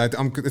 I love it.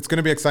 It's going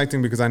to be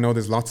exciting because I know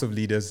there's lots of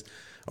leaders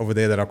over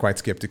there that are quite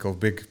skeptical,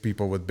 big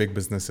people with big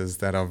businesses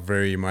that are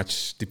very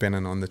much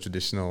dependent on the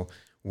traditional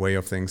way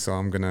of things. So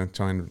I'm going to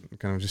try and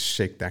kind of just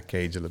shake that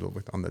cage a little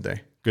bit on the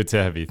day. Good to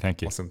have you.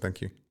 Thank you. Awesome.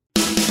 Thank you.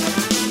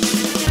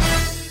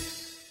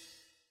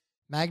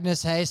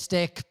 Magnus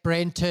Heystek,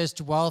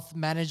 Brenthurst Wealth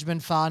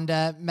Management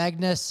founder.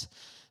 Magnus,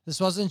 this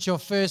wasn't your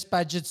first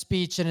budget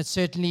speech, and it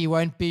certainly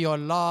won't be your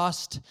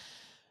last.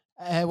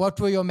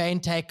 What were your main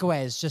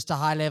takeaways? Just a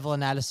high-level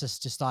analysis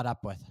to start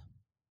up with.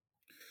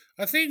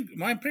 I think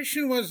my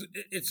impression was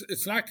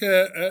it's like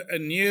a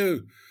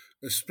new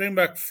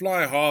Springbok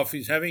fly half.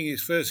 He's having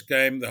his first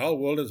game. The whole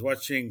world is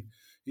watching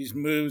his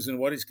moves and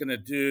what he's going to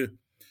do.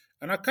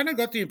 And I kind of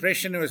got the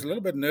impression he was a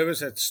little bit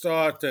nervous at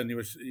start, and he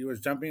was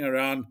jumping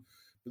around.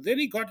 But then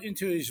he got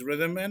into his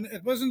rhythm, and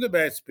it wasn't a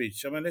bad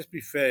speech. I mean, let's be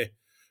fair.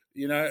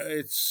 You know,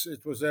 it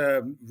was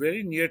a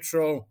very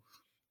neutral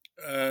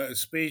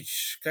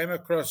speech, came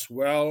across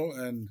well,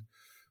 and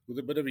with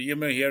a bit of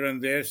humor here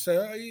and there.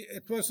 So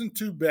it wasn't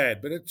too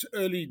bad, but it's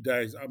early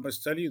days. I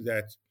must tell you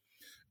that.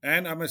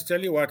 And I must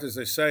tell you what, as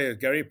they say,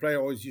 Gary Player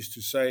always used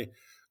to say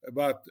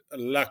about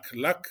luck.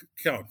 Luck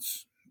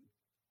counts.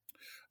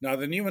 Now,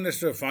 the new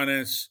Minister of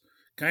Finance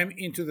came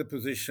into the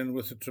position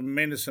with a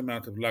tremendous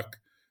amount of luck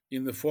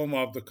in the form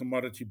of the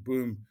commodity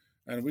boom.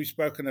 And we've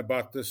spoken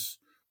about this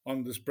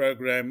on this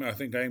program, I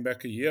think going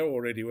back a year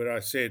already, where I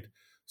said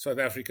South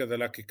Africa, the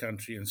lucky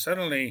country. And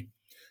suddenly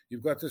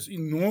you've got this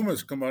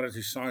enormous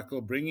commodity cycle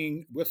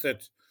bringing with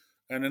it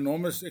an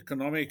enormous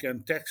economic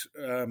and tax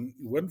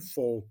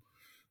windfall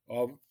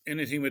of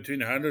anything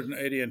between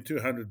 180 and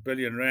 200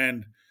 billion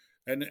rand.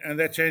 And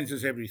that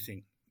changes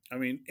everything. I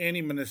mean,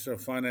 any Minister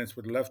of Finance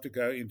would love to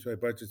go into a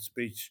budget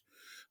speech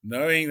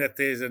knowing that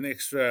there's an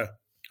extra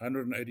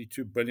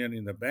 182 billion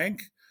in the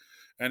bank,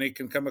 and he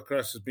can come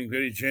across as being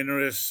very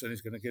generous, and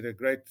he's going to get a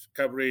great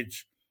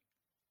coverage.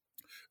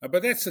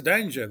 But that's the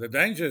danger. The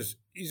danger is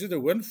it a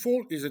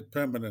windfall? Is it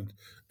permanent?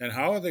 And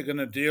how are they going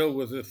to deal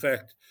with the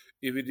fact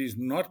if it is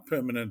not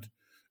permanent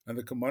and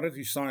the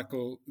commodity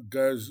cycle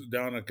goes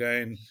down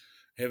again,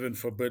 heaven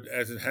forbid,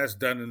 as it has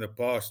done in the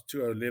past,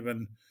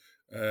 2011,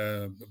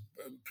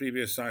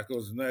 previous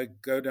cycles, and they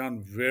go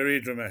down very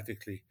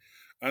dramatically.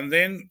 And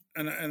then,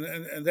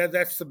 and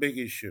that's the big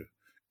issue.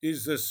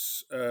 is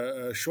this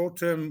a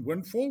short-term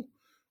windfall,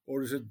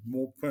 or is it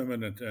more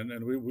permanent?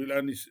 And we'll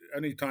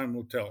only time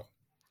will tell.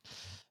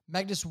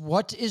 Magnus,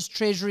 what is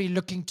Treasury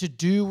looking to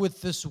do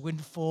with this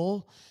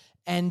windfall?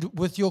 And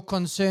with your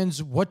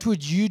concerns, what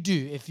would you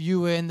do if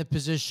you were in the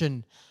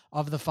position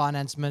of the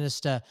finance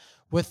minister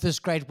with this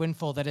great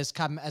windfall that has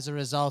come as a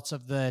result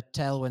of the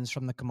tailwinds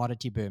from the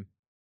commodity boom?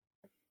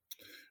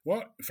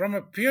 Well, from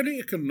a purely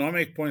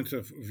economic point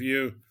of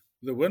view,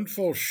 the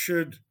windfall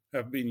should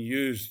have been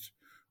used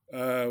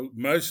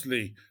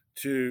mostly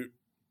to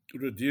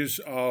reduce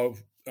our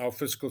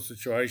fiscal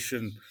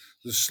situation,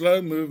 the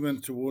slow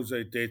movement towards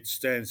a debt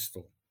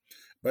standstill.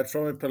 But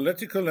from a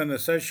political and a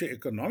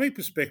socio-economic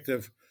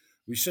perspective,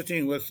 we're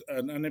sitting with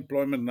an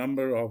unemployment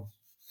number of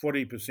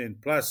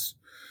 40% plus.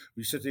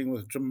 We're sitting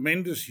with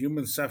tremendous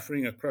human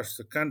suffering across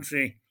the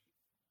country,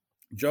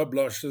 job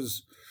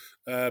losses,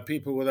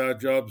 people without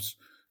jobs.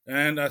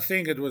 And I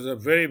think it was a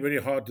very,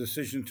 very hard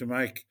decision to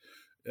make.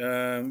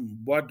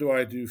 What do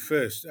I do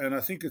first? And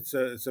I think it's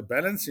a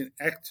balancing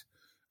act.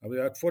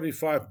 About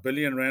 45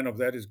 billion rand of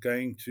that is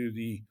going to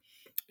the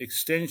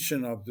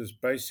extension of this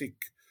basic,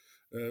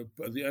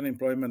 the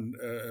unemployment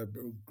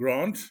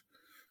grant.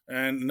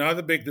 And now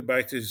the big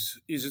debate is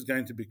it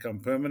going to become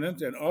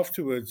permanent? And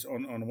afterwards,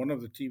 on one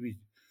of the TV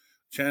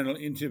channel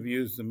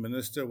interviews, the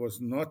minister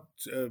was not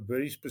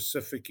very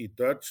specific. He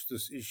dodged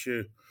this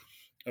issue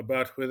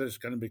about whether it's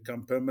going to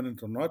become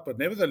permanent or not. But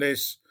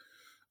nevertheless,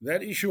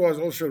 that issue was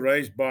also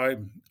raised by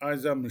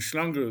Isam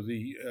Mshlangu,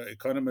 the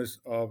economist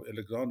of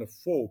Alexander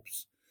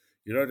Forbes.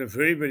 He wrote a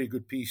very, very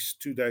good piece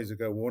 2 days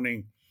ago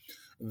warning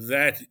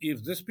that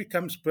if this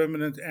becomes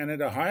permanent and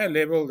at a higher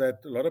level that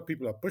a lot of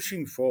people are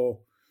pushing for,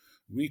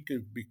 we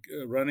could be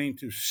running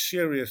into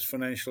serious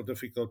financial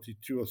difficulty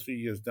 2 or 3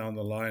 years down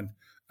the line.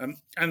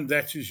 And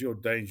that is your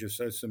danger.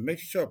 So it's a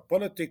mixture of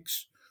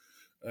politics,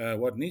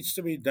 what needs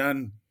to be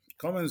done,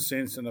 common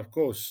sense, and of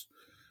course,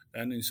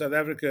 and in South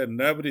Africa,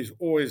 nobody's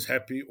always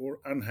happy or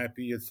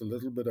unhappy. It's a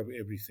little bit of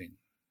everything.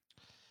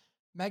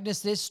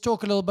 Magnus, let's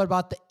talk a little bit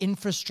about the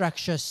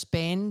infrastructure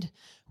spend.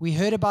 We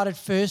heard about it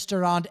first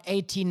around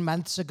 18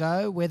 months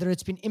ago. Whether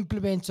it's been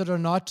implemented or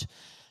not,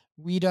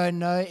 we don't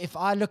know. If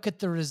I look at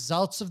the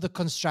results of the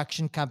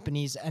construction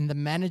companies and the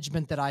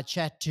management that I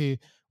chat to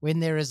when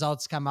their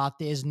results come out,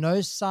 there is no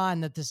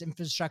sign that this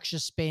infrastructure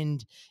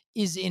spend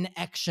is in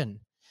action.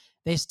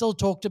 They still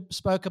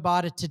spoke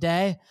about it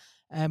today.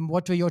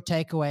 What were your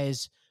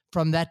takeaways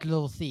from that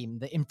little theme,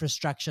 the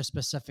infrastructure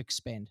specific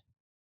spend?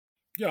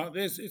 Yeah,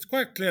 it's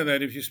quite clear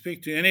that if you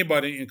speak to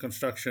anybody in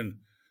construction,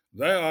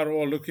 they are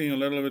all looking a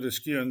little bit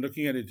askew and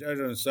looking at each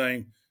other and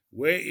saying,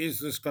 where is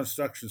this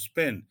construction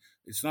spend?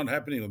 It's not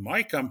happening with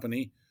my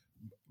company,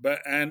 but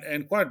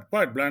and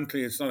quite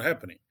bluntly, it's not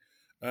happening.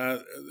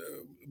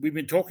 We've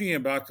been talking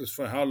about this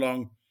for how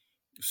long?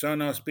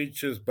 Sonar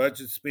speeches,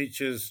 budget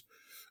speeches,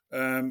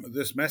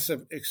 this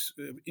massive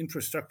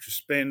infrastructure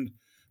spend,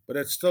 but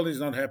it still is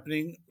not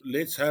happening.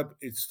 Let's hope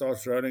it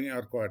starts rolling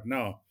out quite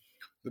now.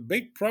 The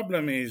big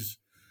problem is,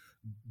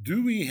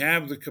 do we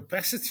have the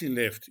capacity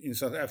left in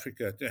South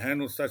Africa to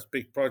handle such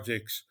big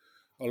projects?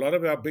 A lot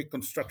of our big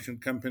construction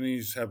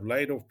companies have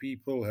laid off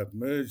people, have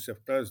merged,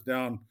 have closed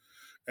down,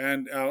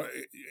 and our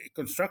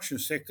construction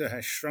sector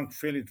has shrunk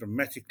fairly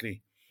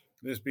dramatically.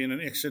 There's been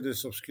an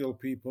exodus of skilled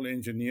people,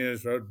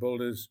 engineers, road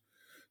builders,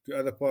 to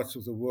other parts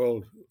of the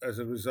world as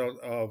a result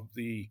of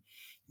the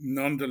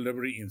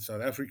non-delivery in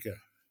South Africa.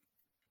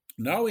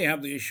 Now we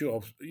have the issue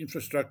of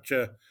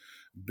infrastructure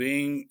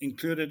being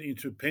included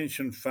into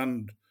pension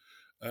fund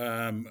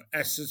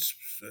assets,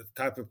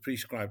 type of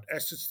prescribed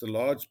assets. The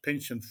large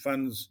pension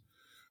funds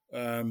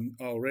are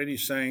already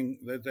saying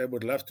that they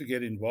would love to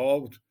get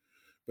involved.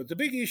 But the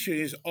big issue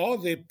is, are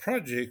there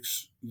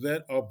projects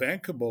that are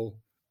bankable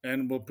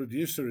and will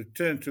produce a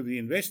return to the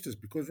investors?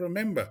 Because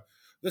remember,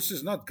 this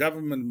is not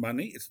government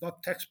money, it's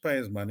not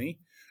taxpayers' money,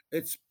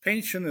 it's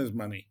pensioners'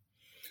 money.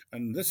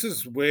 And this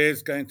is where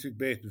it's going to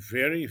be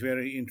very,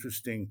 very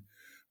interesting.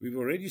 We've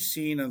already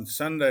seen on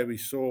Sunday, we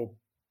saw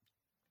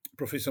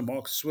Professor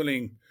Mark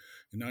Swilling,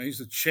 he's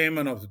the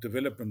chairman of the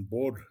Development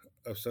Board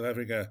of South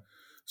Africa,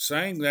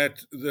 saying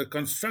that the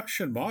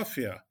construction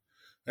mafia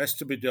has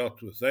to be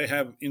dealt with. They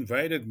have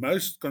invaded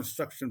most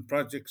construction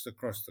projects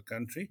across the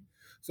country.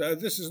 So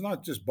this is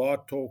not just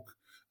bar talk.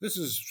 This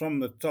is from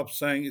the top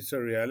saying it's a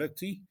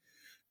reality.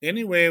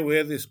 Anywhere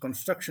where there's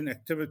construction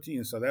activity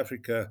in South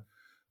Africa,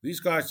 these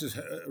guys just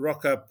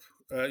rock up,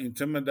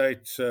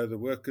 intimidate the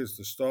workers,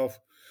 the staff,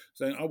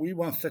 saying, we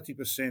want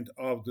 30%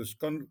 of this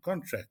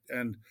contract.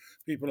 And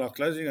people are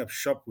closing up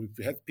shop. We've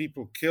had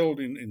people killed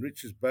in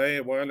Richards Bay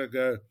a while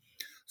ago.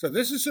 So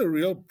this is a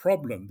real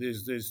problem.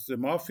 There's the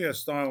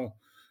mafia-style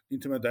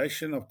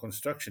intimidation of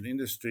construction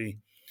industry.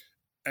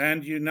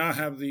 And you now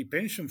have the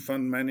pension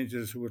fund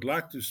managers who would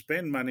like to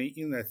spend money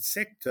in that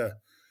sector,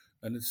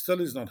 and it still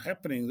is not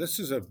happening. This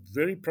is a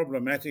very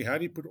problematic. How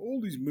do you put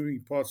all these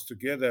moving parts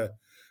together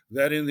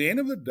that in the end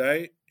of the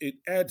day, it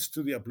adds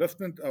to the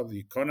upliftment of the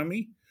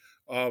economy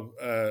of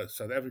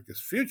South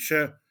Africa's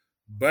future,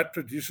 but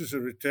produces a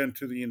return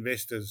to the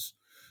investors?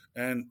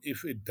 And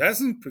if it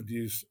doesn't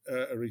produce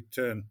a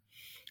return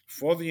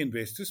for the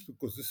investors,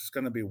 because this is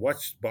going to be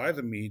watched by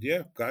the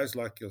media, guys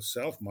like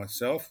yourself,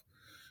 myself,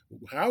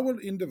 how will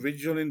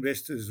individual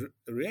investors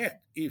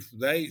react if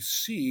they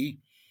see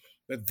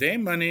that their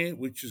money,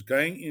 which is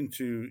going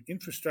into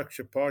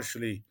infrastructure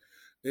partially,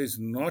 is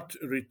not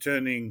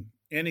returning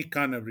any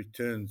kind of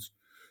returns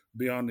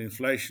beyond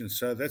inflation?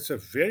 So that's a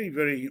very,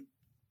 very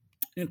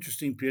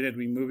interesting period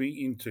we're moving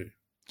into.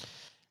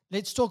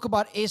 Let's talk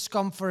about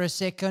Eskom for a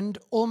second.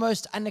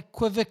 Almost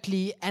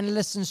unequivocally,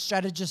 analysts and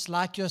strategists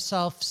like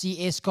yourself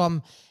see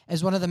Eskom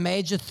as one of the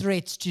major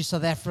threats to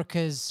South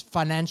Africa's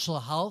financial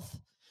health.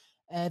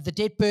 The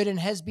debt burden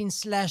has been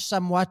slashed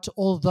somewhat,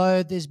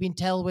 although there's been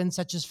tailwinds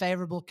such as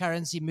favorable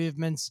currency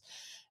movements.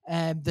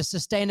 The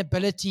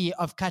sustainability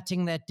of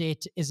cutting that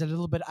debt is a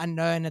little bit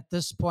unknown at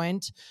this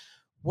point.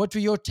 What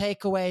were your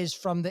takeaways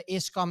from the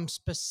Eskom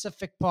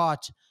specific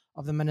part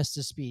of the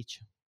minister's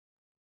speech?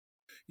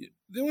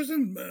 There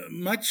wasn't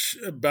much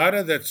about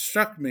it that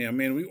struck me. I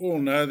mean, we all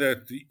know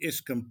that the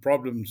Eskom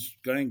problems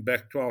going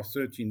back 12,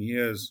 13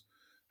 years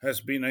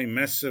has been a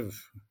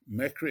massive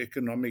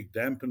macroeconomic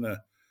dampener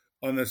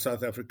on the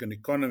South African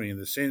economy, in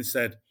the sense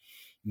that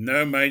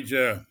no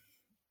major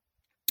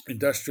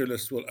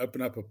industrialist will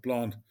open up a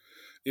plant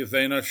if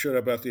they're not sure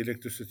about the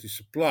electricity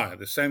supply.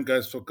 The same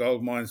goes for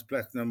gold mines,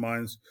 platinum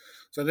mines.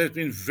 So there's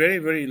been very,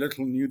 very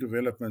little new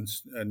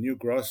developments, new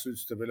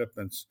grassroots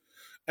developments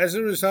as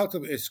a result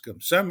of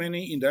Eskom. So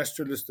many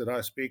industrialists that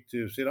I speak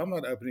to said, I'm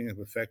not opening up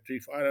a factory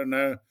if I don't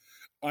know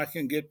I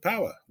can get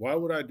power. Why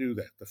would I do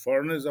that? The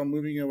foreigners are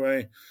moving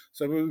away.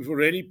 So we've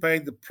already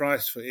paid the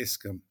price for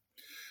Eskom.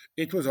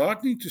 It was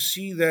heartening to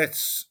see that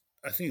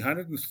I think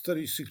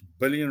 136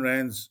 billion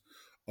rands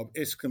of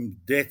Eskom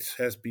debt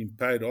has been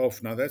paid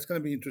off. Now, that's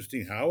going to be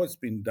interesting how it's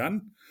been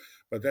done,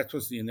 but that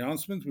was the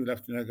announcement. We'll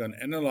have to now go and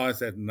analyze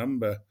that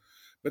number.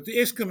 But the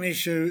Eskom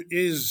issue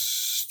is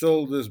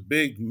still this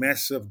big,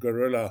 massive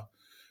gorilla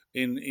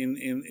in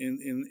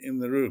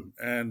the room,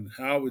 and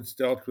how it's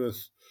dealt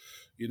with.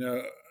 You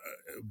know,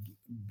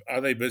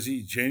 are they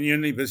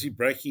genuinely busy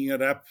breaking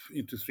it up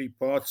into three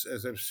parts,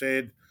 as I've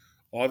said?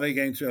 Are they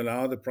going to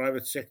allow the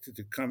private sector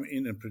to come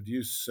in and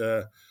produce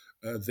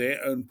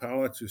their own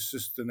power to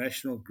assist the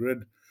national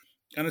grid?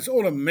 And it's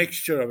all a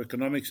mixture of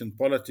economics and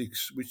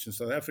politics, which in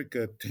South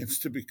Africa tends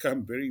to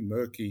become very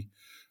murky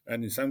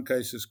and in some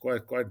cases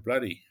quite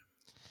bloody.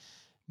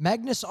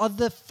 Magnus, are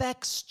the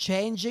facts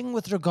changing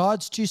with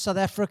regards to South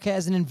Africa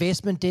as an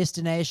investment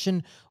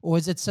destination, or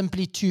is it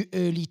simply too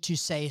early to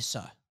say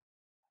so?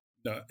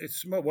 No,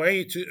 it's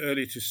way too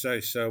early to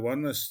say so.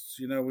 One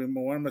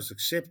must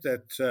accept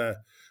that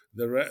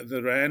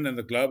the rand and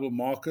the global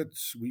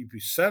markets, we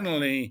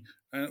suddenly,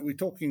 and we're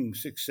talking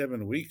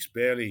 6-7 weeks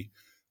barely,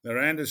 the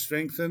rand has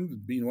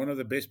strengthened, been one of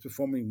the best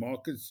performing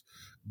markets,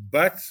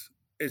 but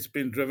it's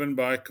been driven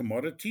by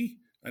commodity.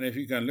 And if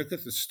you can look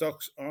at the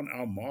stocks on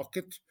our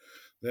market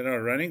that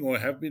are running or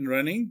have been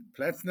running,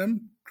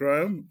 platinum,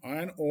 chrome,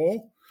 iron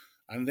ore,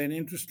 and then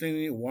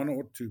interestingly, one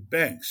or two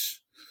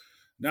banks.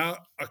 Now,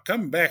 I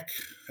come back,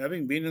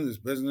 having been in this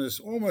business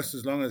almost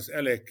as long as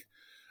Alec,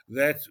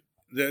 that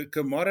the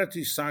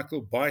commodity cycle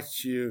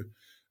bites you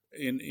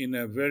in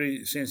a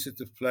very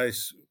sensitive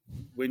place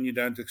when you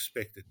don't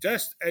expect it.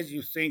 Just as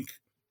you think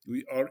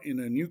we are in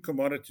a new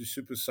commodity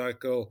super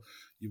cycle,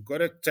 you've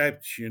got it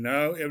tapped, you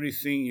know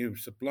everything, you've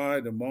supply,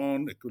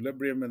 demand,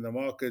 equilibrium in the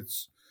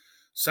markets.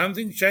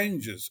 Something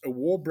changes, a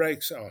war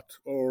breaks out,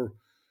 or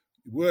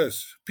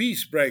worse,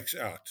 peace breaks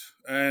out,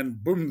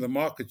 and boom, the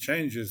market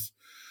changes.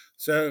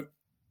 So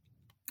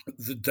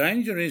the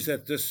danger is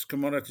that this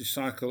commodity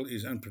cycle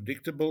is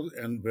unpredictable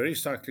and very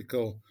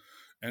cyclical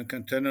and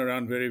can turn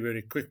around very,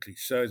 very quickly.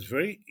 So it's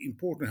very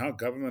important how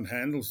government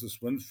handles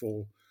this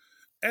windfall,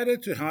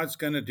 added to how it's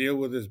going to deal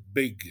with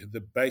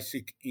the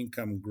basic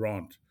income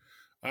grant.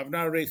 I've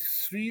now read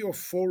 3 or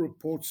 4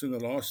 reports in the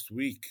last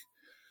week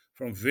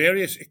from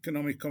various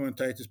economic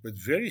commentators, but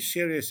very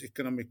serious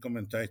economic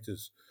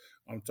commentators.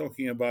 I'm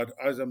talking about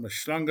Isaac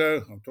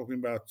Mashlango, I'm talking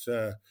about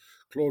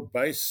Claude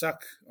Baysak,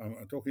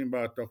 I'm talking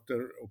about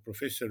Dr. or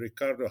Professor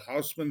Ricardo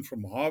Hausman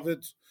from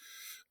Harvard,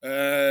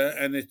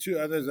 and the 2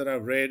 others that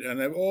I've read, and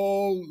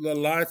the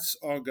lights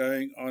are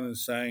going on and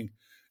saying,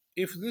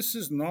 if this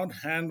is not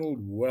handled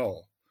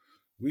well,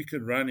 we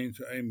could run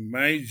into a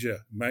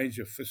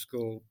major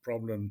fiscal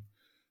problem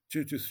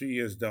 2 to 3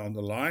 years down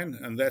the line,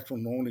 and that will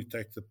normally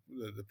take the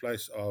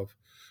place of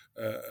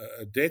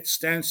a debt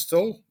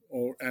standstill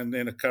and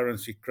then a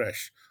currency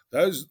crash.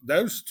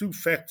 Those 2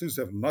 factors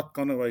have not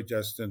gone away,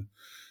 Justin.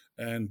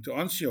 And to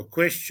answer your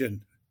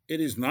question,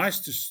 it is nice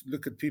to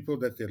look at people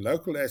that their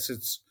local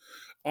assets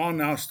are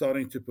now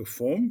starting to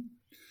perform,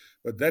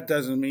 but that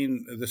doesn't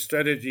mean the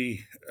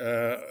strategy,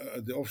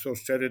 the offshore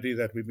strategy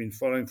that we've been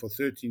following for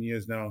 13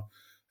 years now,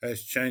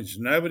 has changed.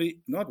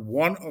 Not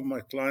one of my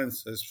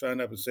clients has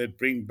phoned up and said,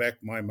 bring back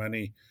my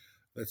money.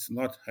 That's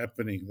not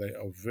happening. They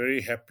are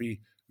very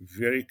happy,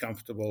 very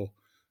comfortable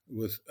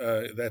with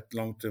that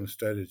long-term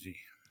strategy.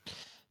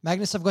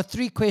 Magnus, I've got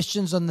 3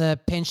 questions on the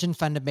pension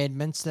fund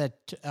amendments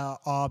that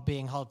are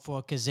being held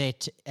for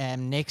Gazette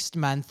next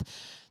month.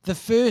 The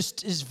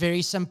first is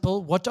very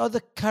simple. What are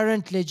the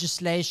current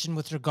legislation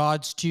with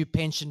regards to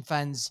pension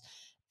funds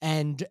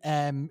and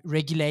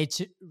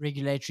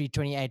regulatory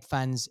 28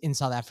 funds in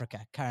South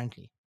Africa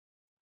currently?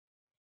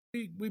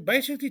 We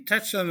basically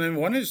touched on them.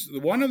 One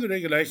of the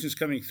regulations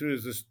coming through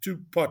is this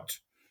two-pot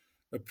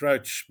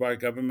approach by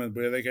government,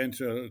 where they're going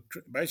to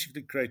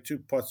basically create 2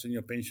 pots in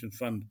your pension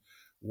fund,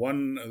 the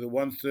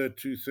 1/3,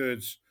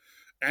 2/3.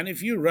 And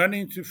if you run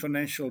into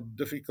financial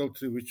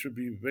difficulty, which will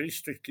be very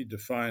strictly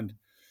defined,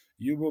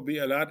 you will be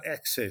allowed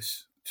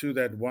access to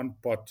that 1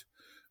 pot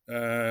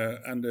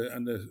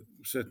under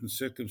certain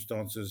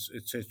circumstances,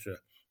 etc.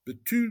 The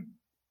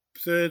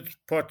 2/3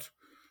 pot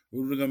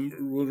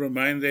will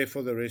remain there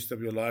for the rest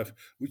of your life,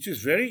 which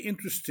is very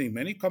interesting.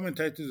 Many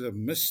commentators have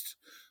missed.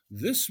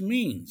 This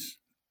means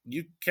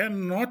you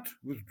cannot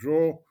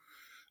withdraw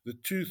the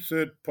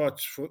 2/3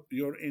 pots for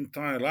your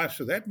entire life.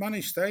 So that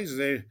money stays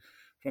there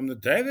from the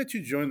day that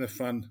you join the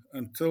fund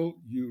until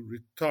you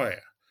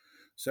retire.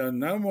 So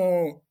no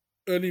more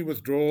early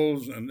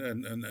withdrawals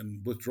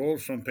and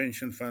withdrawals from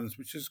pension funds,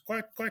 which is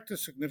quite a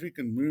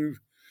significant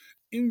move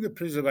in the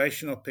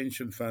preservation of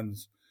pension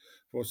funds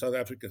for South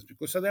Africans.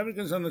 Because South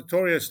Africans are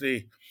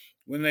notoriously,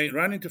 when they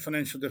run into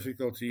financial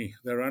difficulty,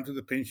 they run to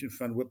the pension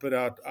fund, whip it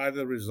out,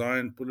 either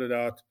resign, pull it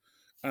out,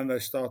 and they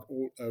start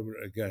all over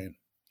again.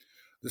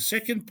 The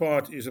second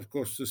part is, of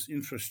course, this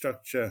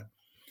infrastructure,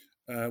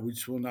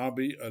 which will now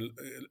be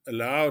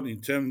allowed in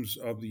terms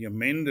of the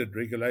amended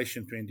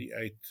Regulation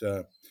 28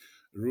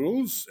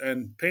 rules.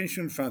 And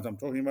pension funds, I'm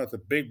talking about the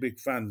big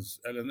funds,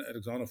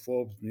 Alexander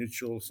Forbes,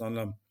 Mutual,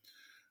 Sanlam,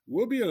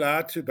 will be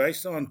allowed to,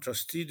 based on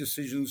trustee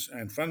decisions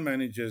and fund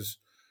managers,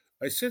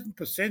 a certain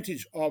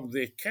percentage of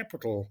their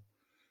capital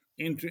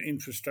into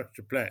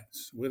infrastructure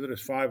plans, whether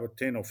it's 5 or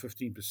 10 or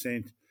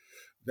 15%.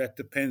 That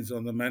depends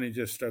on the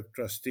manager stroke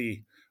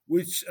trustee,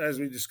 which, as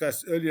we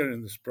discussed earlier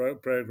in this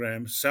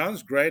program,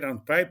 sounds great on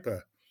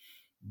paper,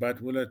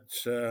 but will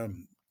it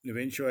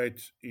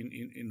eventuate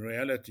in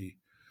reality?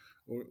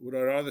 Or would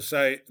I rather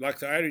say, like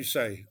the Irish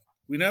say,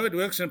 we know it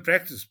works in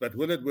practice, but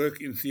will it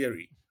work in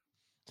theory?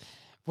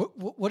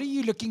 What are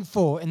you looking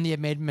for in the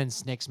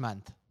amendments next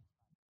month?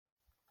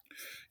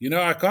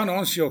 I can't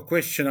answer your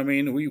question. I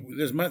mean,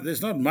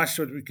 there's not much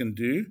that we can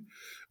do.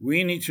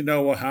 We need to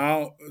know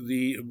how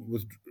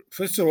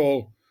first of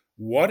all,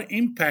 what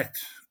impact,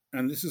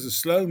 and this is a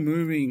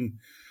slow-moving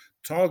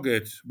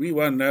target, we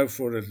won't know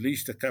for at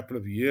least a couple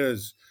of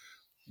years,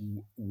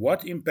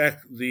 what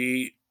impact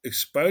the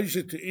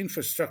exposure to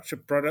infrastructure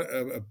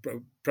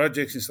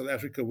projects in South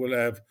Africa will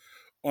have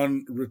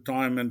on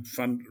retirement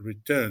fund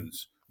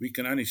returns. We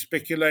can only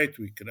speculate.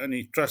 We can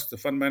only trust the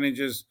fund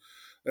managers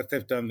that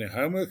they've done their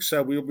homework.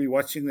 So we'll be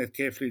watching that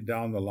carefully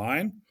down the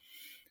line.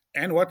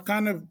 And what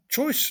kind of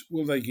choice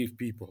will they give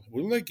people?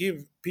 Will they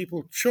give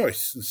people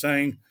choice and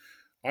saying,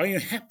 are you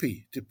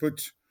happy to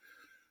put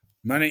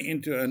money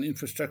into an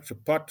infrastructure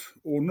pot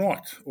or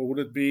not? Or would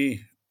it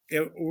be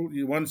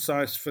one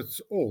size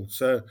fits all?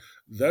 So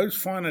those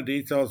finer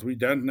details we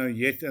don't know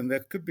yet, and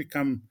that could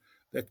become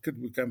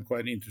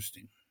quite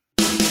interesting.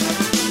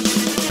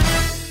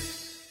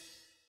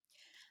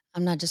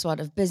 I'm Nadia Swart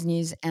of Biz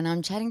News, and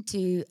I'm chatting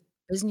to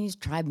Biz News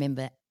Tribe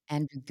member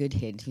Andrew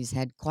Goodhead, who's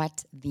had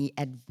quite the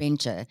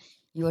adventure.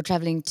 You are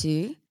traveling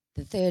to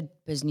the 3rd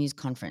Biz News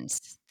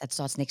conference that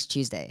starts next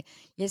Tuesday.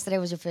 Yesterday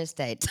was your first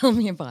day. Tell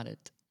me about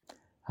it.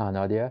 Hi,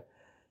 Nadia.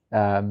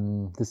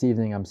 This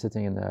evening I'm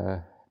sitting in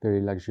a very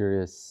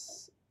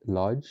luxurious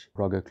lodge,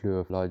 Brogger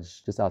Kloof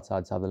Lodge, just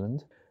outside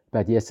Sutherland.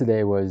 But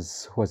yesterday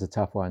was a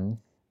tough one.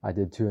 I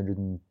did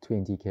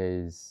 220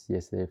 Ks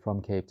yesterday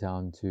from Cape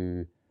Town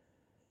to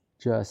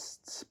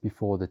just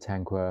before the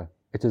Tankwa.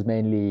 It was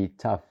mainly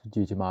tough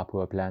due to my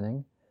poor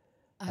planning.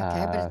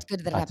 Okay, but it's good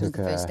that it happens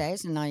the first day,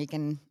 so now you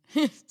can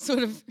sort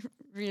of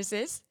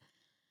reassess.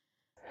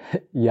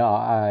 Yeah,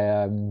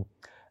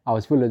 I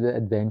was full of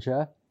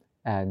adventure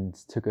and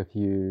took a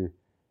few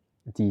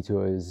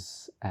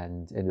detours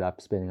and ended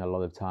up spending a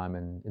lot of time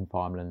in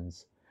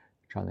farmlands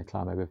trying to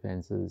climb over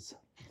fences.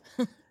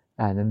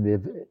 And in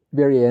the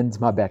very end,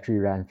 my battery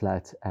ran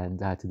flat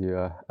and I had to do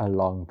a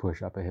long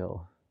push up a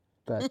hill.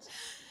 But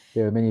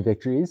there were many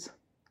victories.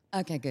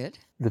 Okay, good.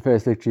 The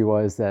first victory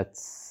was that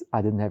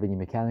I didn't have any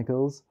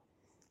mechanicals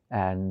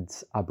and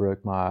I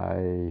broke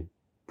my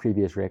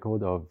previous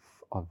record of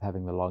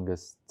having the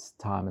longest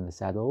time in the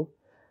saddle.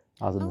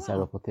 I was in the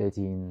saddle for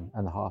 13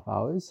 and a half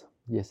hours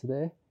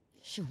yesterday.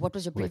 What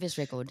was your previous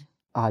record?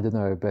 I don't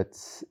know, but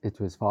it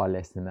was far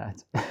less than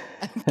that.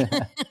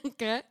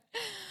 Okay.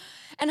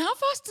 And how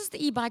fast does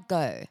the e-bike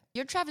go?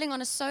 You're traveling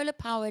on a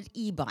solar-powered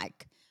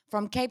e-bike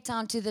from Cape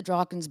Town to the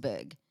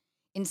Drakensberg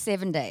in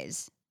 7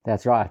 days.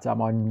 That's right.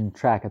 I'm on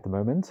track at the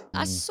moment.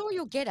 I saw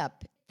your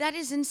get-up. That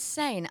is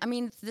insane. I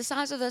mean, the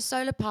size of those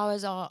solar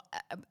powers are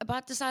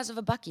about the size of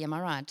a bucky, am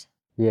I right?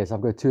 Yes,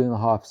 I've got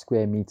 2.5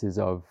 square meters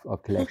of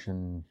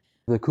collection.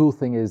 The cool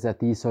thing is that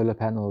these solar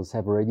panels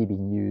have already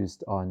been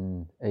used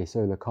on a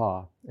solar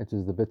car. It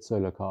was the BIT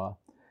solar car.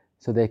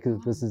 So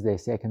this is their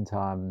second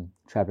time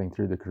traveling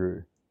through the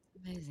Karoo.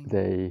 Amazing.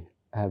 They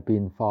have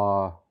been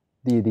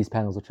these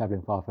panels are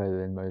traveling far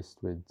further than most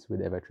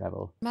would ever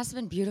travel. Must have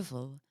been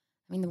beautiful.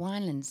 I mean, the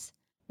winelands.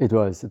 It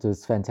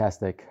was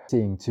fantastic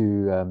seeing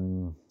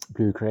two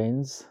blue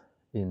cranes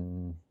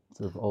in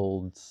sort of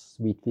old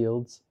wheat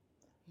fields,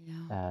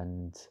 Yeah.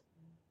 and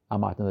I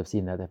might not have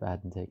seen that if I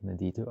hadn't taken a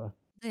detour.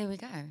 There we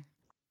go.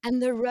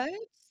 And the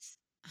roads,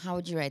 how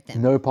would you rate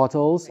them? No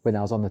potholes. When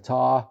I was on the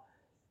tar,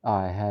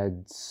 I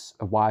had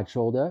a wide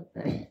shoulder.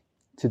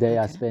 Today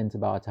I Okay. spent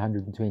about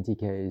 120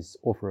 k's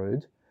off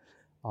road.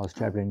 I was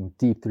traveling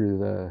deep through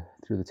the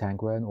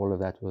Tankwa, and all of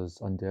that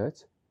was on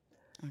dirt.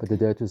 But the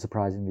dirt was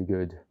surprisingly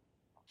good.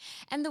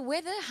 And the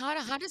weather,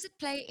 how does it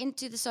play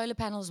into the solar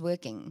panels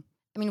working?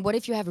 I mean, what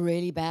if you have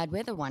really bad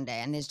weather one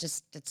day and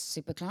it's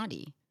super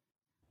cloudy?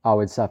 I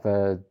would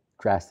suffer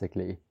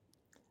drastically.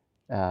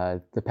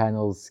 The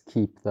panels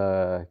keep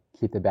the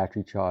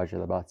battery charge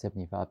at about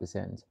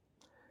 75%.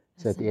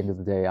 So at the end of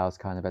the day, I was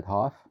kind of at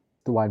half.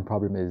 The one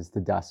problem is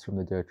the dust from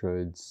the dirt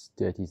roads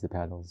dirties the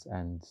panels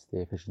and the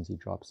efficiency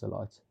drops a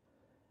lot.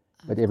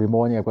 But every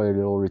morning I've got a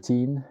little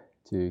routine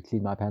to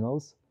clean my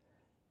panels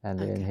and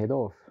then head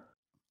off.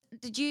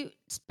 Did you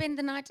spend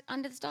the night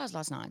under the stars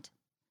last night?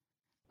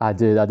 I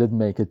did. I didn't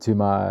make it to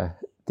my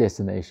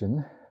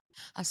destination.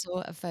 I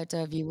saw a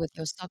photo of you with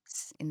your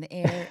socks in the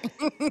air.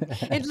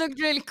 It looked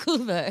really cool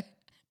though.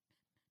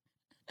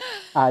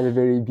 I had a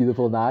very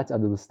beautiful night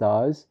under the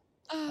stars,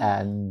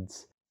 and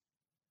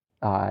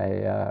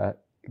I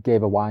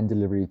gave a wine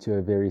delivery to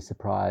a very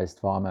surprised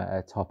farmer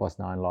at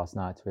 9:30 last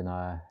night when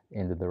I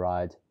ended the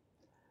ride.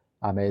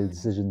 I made a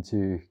decision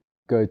to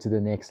go to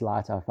the next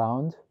light I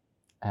found,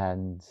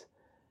 and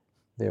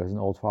there was an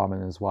old farmer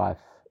and his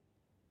wife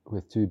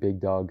with two big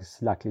dogs.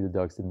 Luckily, the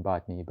dogs didn't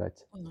bite me,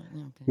 but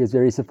he was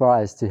very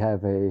surprised to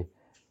have a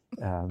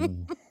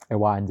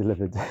wine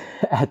delivered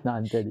at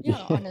 9:30.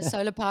 Yeah, on a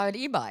solar-powered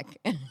e-bike.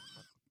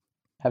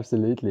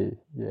 Absolutely,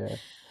 yeah.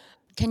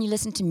 Can you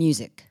listen to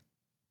music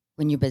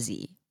when you're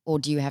busy? Or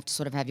do you have to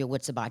sort of have your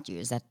wits about you?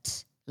 Is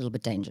that a little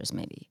bit dangerous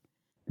maybe?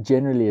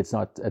 Generally, it's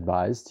not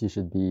advised. You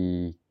should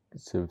be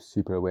sort of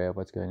super aware of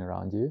what's going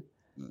around you.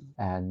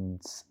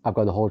 And I've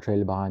got the whole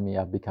trailer behind me.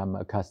 I've become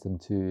accustomed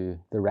to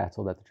the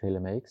rattle that the trailer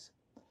makes.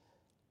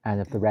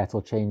 And if the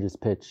rattle changes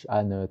pitch,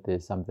 I know that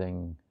there's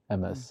something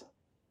amiss.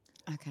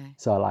 Okay.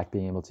 So I like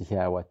being able to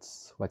hear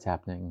what's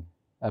happening.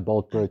 A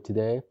bolt broke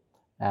today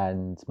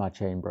and my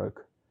chain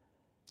broke.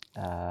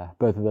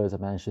 Both of those I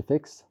managed to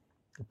fix.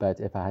 But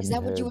if I hadn't Is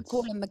that what you heard- would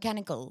call a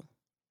mechanical?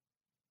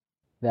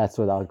 That's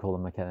what I would call a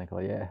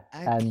mechanical, yeah.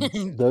 Okay.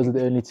 And those are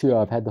the only two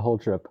I've had the whole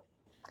trip,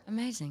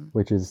 Amazing.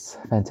 which is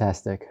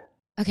fantastic.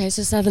 Okay,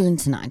 so Sutherland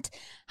tonight.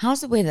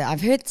 How's the weather?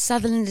 I've heard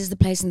Sutherland is the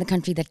place in the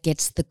country that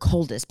gets the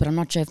coldest, but I'm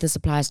not sure if this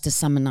applies to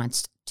summer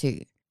nights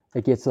too.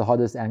 It gets the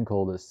hottest and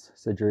coldest.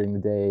 So during the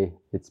day,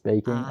 it's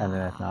baking, and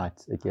then at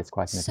night, it gets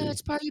quite nippy. So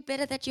it's probably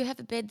better that you have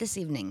a bed this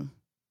evening.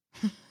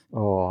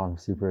 Oh, I'm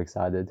super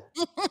excited.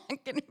 I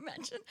can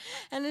imagine.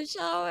 And a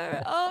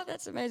shower. Oh,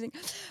 that's amazing.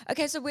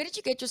 Okay, so where did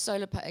you get your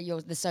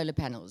the solar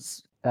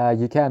panels?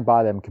 You can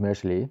buy them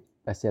commercially.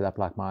 A setup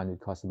like mine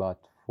would cost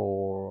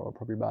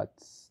probably about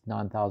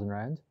 9,000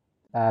 Rand.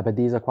 But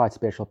these are quite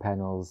special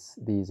panels.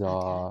 These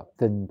are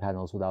thin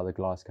panels without a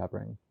glass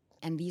covering.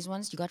 And these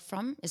ones you got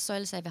from? Is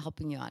Solar Saver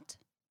helping you out?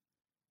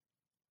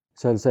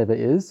 Solar Saver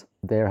is.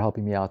 They're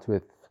helping me out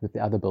with the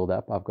other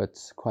build-up. I've got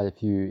quite a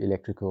few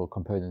electrical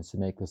components to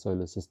make the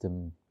solar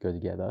system go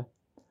together.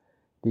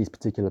 These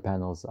particular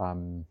panels,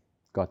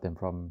 got them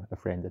from a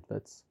friend at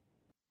Wits.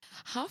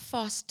 How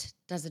fast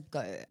does it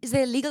go? Is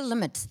there a legal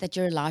limit that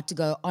you're allowed to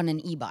go on an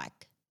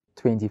e-bike?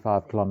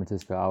 25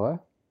 kilometers per hour.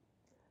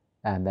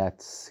 And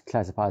that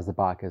classifies the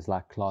bike as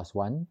like class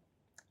 1.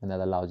 And that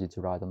allows you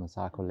to ride on the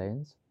cycle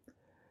lanes.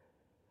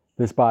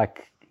 This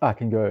bike, I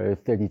can go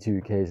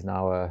 32 k's an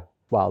hour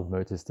while the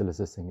motor is still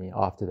assisting me.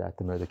 After that,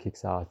 the motor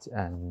kicks out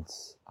and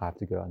I have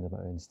to go under my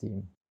own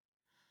steam.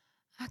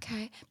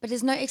 Okay, but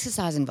there's no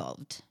exercise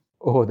involved.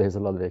 Oh, there's a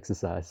lot of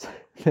exercise.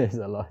 There's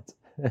a lot.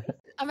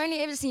 I've only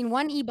ever seen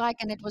one e-bike,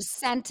 and it was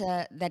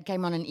Santa that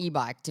came on an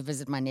e-bike to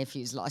visit my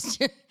nephews last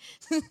year.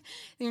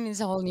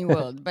 It's a whole new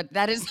world, but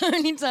that is the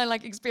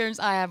only experience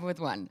I have with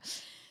one.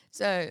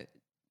 So,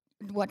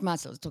 what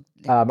muscles?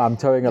 I'm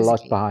towing a lot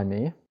physically. behind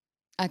me.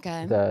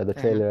 Okay. The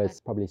fair trailer enough.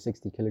 is probably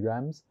 60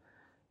 kilograms,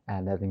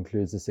 and that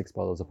includes the 6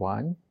 bottles of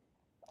wine.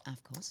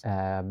 Of course.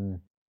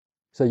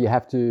 So you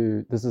have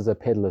to, this is a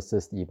pedal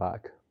assist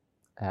e-bike,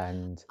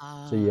 and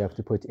so you have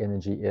to put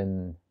energy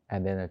in,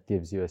 and then it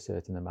gives you a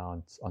certain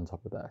amount on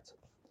top of that.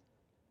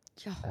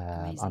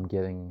 Amazing. I'm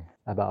getting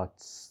about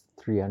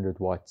 300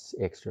 watts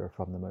extra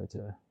from the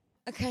motor.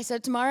 Okay, so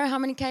tomorrow, how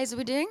many Ks are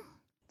we doing?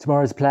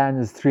 Tomorrow's plan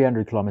is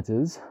 300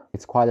 kilometers.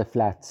 It's quite a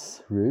flat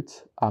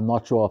route. I'm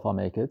not sure if I'll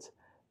make it.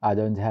 I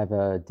don't have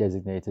a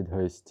designated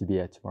host to be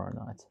at tomorrow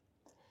night.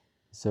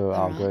 So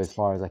I'll go as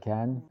far as I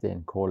can,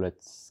 then call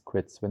it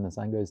quits when the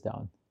sun goes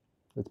down.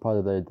 That's part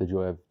of the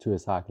joy of tour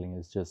cycling,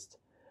 is just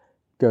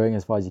going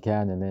as far as you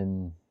can, and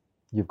then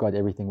you've got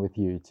everything with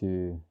you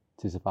to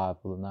survive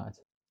for the night.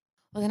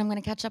 Well, then I'm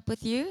going to catch up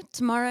with you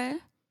tomorrow,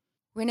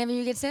 whenever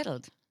you get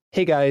settled.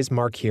 Hey guys,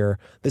 Mark here.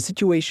 The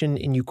situation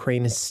in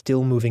Ukraine is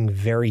still moving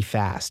very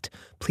fast.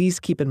 Please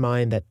keep in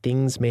mind that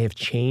things may have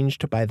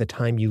changed by the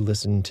time you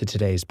listen to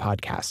today's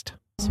podcast.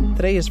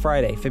 Today is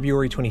Friday,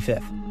 February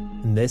 25th,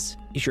 and this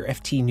is your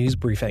FT News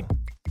Briefing.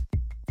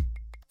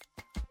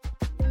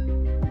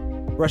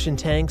 Russian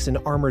tanks and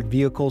armored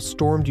vehicles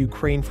stormed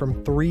Ukraine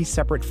from 3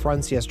 separate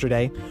fronts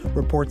yesterday.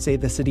 Reports say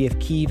the city of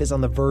Kyiv is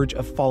on the verge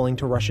of falling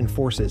to Russian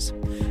forces.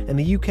 And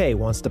the UK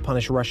wants to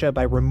punish Russia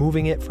by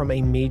removing it from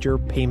a major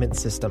payment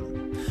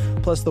system.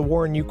 Plus, the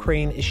war in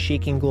Ukraine is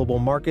shaking global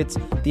markets.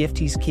 The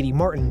FT's Katie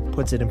Martin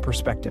puts it in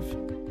perspective.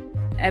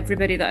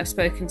 Everybody that I've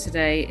spoken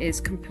today is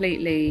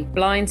completely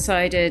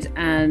blindsided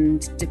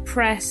and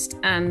depressed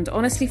and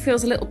honestly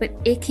feels a little bit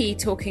icky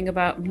talking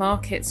about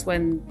markets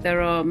when there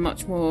are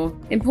much more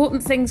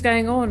important things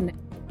going on.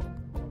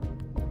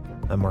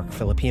 I'm Mark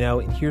Filipino,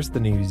 and here's the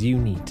news you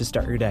need to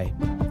start your day.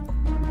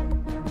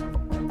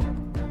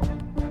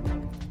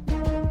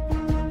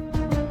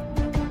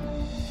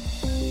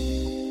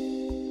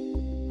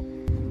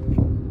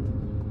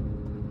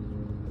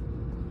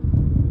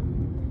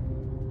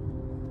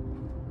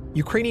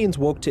 Ukrainians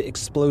woke to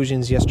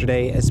explosions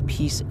yesterday as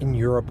peace in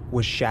Europe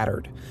was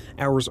shattered.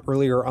 Hours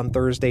earlier on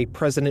Thursday,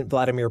 President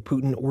Vladimir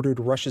Putin ordered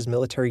Russia's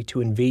military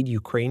to invade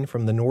Ukraine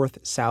from the north,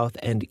 south,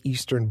 and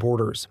eastern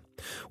borders.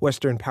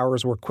 Western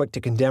powers were quick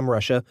to condemn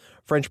Russia.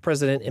 French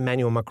President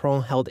Emmanuel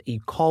Macron held a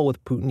call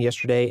with Putin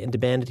yesterday and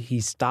demanded he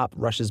stop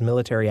Russia's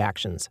military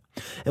actions.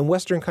 And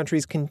Western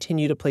countries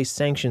continue to place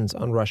sanctions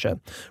on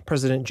Russia.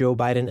 President Joe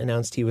Biden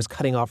announced he was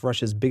cutting off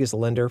Russia's biggest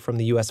lender from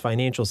the U.S.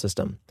 financial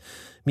system.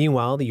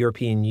 Meanwhile, the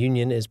European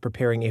Union is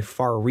preparing a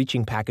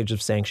far-reaching package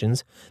of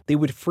sanctions. They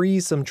would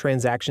freeze some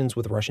transactions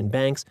with Russian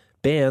banks,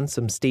 ban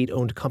some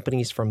state-owned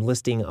companies from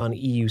listing on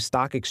EU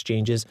stock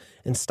exchanges,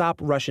 and stop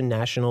Russian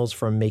nationals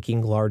from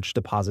making large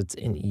deposits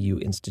in EU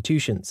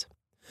institutions.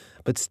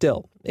 But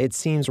still, it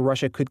seems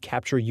Russia could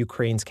capture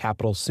Ukraine's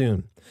capital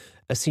soon.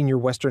 A senior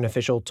Western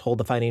official told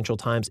the Financial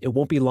Times it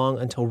won't be long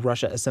until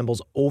Russia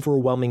assembles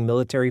overwhelming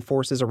military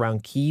forces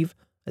around Kyiv,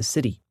 a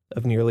city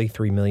of nearly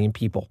 3 million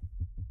people.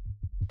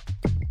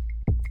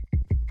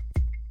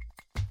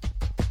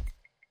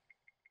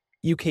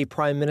 UK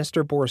Prime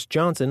Minister Boris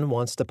Johnson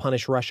wants to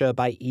punish Russia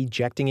by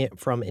ejecting it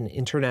from an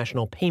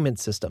international payment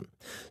system.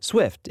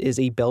 SWIFT is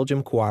a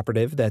Belgian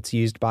cooperative that's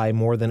used by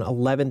more than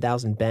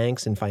 11,000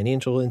 banks and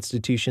financial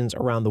institutions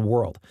around the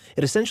world.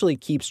 It essentially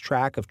keeps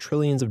track of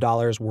trillions of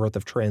dollars worth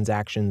of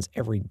transactions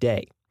every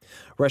day.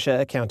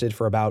 Russia accounted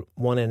for about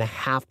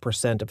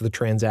 1.5% of the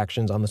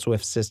transactions on the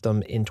SWIFT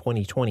system in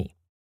 2020.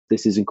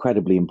 This is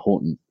incredibly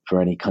important for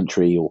any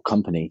country or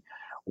company,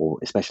 or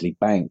especially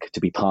bank, to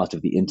be part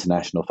of the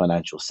international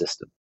financial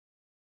system.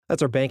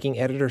 That's our banking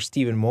editor,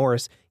 Stephen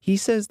Morris. He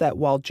says that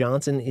while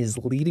Johnson is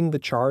leading the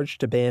charge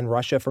to ban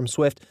Russia from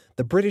SWIFT,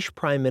 the British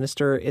Prime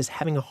Minister is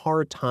having a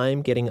hard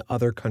time getting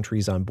other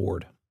countries on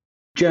board.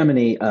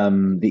 Germany,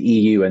 the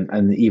EU,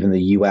 and even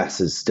the US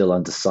is still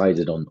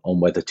undecided on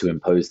whether to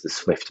impose the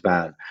SWIFT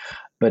ban.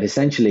 But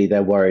essentially,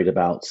 they're worried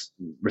about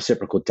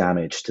reciprocal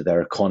damage to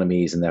their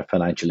economies and their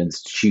financial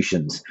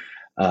institutions.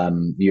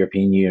 The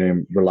European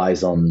Union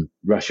relies on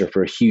Russia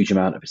for a huge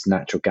amount of its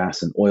natural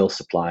gas and oil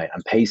supply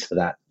and pays for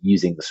that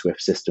using the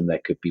SWIFT system. There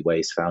could be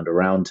ways found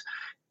around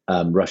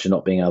Russia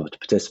not being able to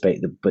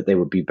participate, but they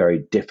would be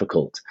very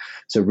difficult.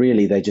 So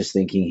really, they're just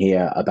thinking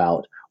here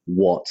about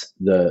what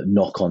the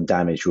knock-on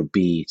damage would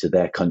be to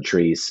their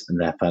countries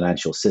and their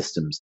financial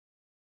systems.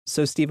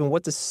 So, Stephen,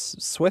 what does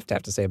SWIFT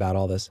have to say about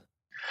all this?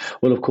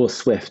 Well, of course,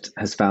 SWIFT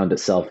has found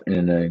itself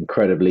in an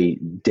incredibly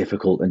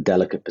difficult and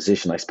delicate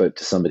position. I spoke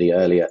to somebody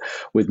earlier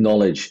with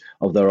knowledge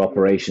of their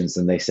operations,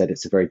 and they said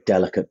it's a very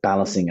delicate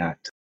balancing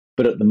act.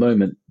 But at the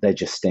moment, they're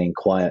just staying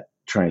quiet,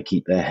 trying to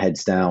keep their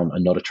heads down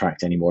and not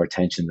attract any more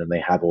attention than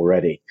they have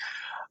already.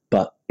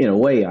 But in a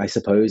way, I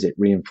suppose it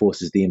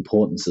reinforces the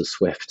importance of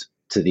SWIFT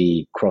to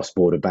the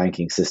cross-border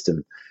banking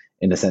system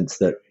in the sense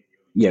that,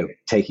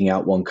 taking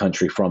out one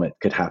country from it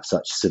could have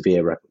such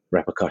severe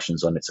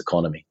repercussions on its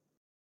economy.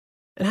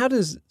 And how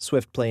does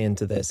SWIFT play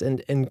into this?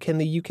 And can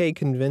the UK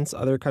convince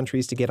other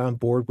countries to get on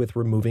board with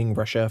removing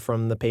Russia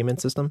from the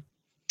payment system?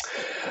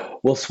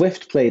 Well,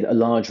 SWIFT played a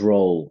large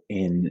role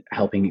in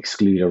helping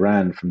exclude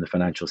Iran from the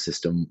financial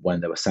system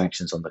when there were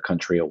sanctions on the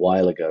country a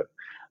while ago.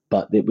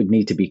 But it would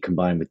need to be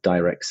combined with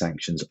direct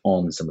sanctions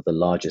on some of the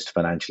largest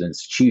financial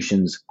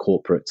institutions,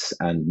 corporates,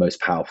 and most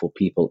powerful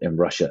people in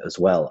Russia as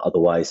well.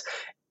 Otherwise,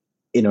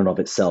 in and of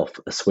itself,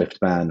 a SWIFT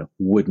ban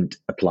wouldn't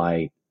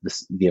apply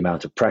the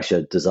amount of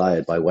pressure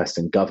desired by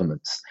Western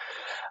governments.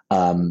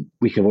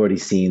 We have already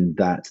seen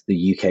that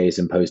the UK has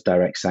imposed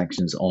direct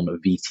sanctions on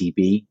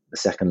VTB, the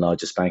second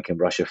largest bank in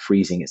Russia,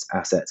 freezing its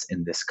assets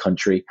in this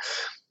country,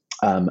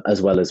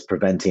 as well as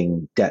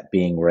preventing debt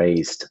being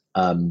raised.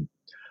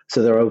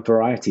 So there are a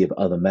variety of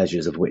other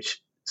measures, of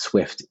which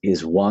SWIFT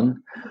is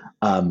one.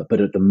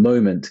 But at the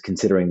moment,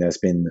 considering there's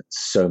been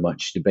so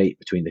much debate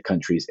between the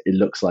countries, it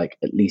looks like,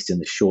 at least in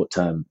the short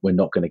term, we're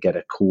not going to get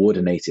a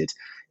coordinated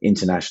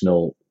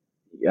international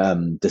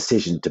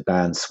decision to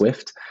ban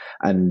SWIFT,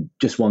 and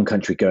just one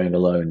country going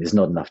alone is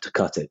not enough to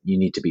cut it. You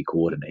need to be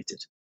coordinated.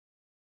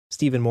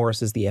 Stephen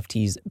Morris is the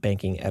FT's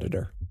banking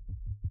editor.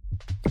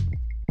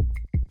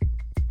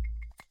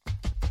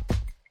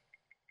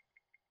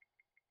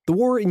 The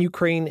war in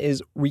Ukraine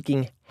is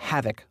wreaking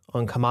havoc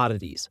on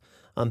commodities.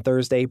 On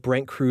Thursday,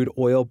 Brent crude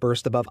oil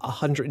burst above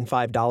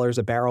 $105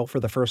 a barrel for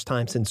the first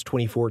time since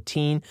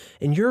 2014,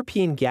 and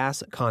European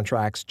gas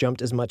contracts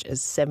jumped as much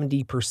as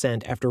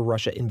 70% after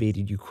Russia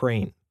invaded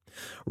Ukraine.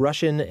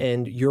 Russian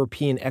and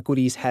European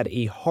equities had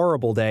a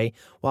horrible day,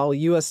 while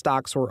U.S.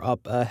 stocks were up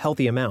a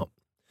healthy amount.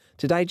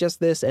 To digest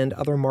this and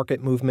other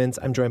market movements,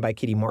 I'm joined by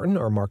Katie Martin,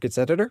 our markets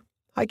editor.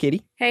 Hi,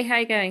 Katie. Hey, how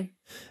you going?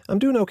 I'm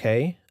doing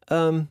okay.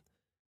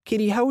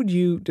 Katie, how would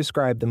you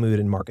describe the mood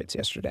in markets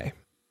yesterday?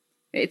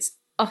 It's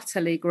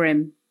utterly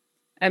grim.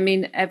 I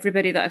mean,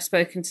 everybody that I've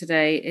spoken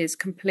today is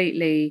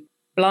completely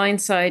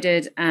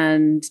blindsided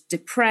and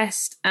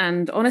depressed,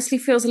 and honestly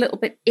feels a little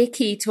bit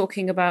icky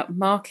talking about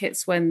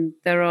markets when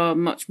there are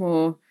much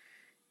more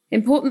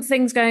important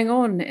things going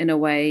on in a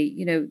way.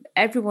 You know,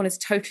 everyone is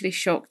totally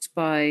shocked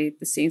by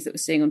the scenes that we're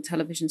seeing on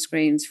television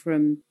screens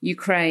from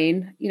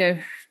Ukraine. You know,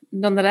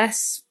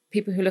 nonetheless,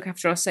 people who look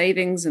after our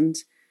savings and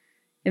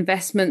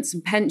investments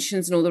and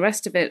pensions and all the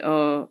rest of it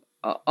are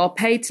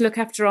paid to look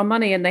after our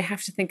money, and they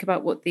have to think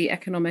about what the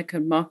economic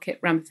and market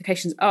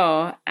ramifications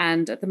are.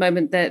 And at the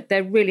moment,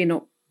 they're really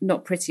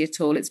not pretty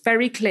at all. It's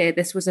very clear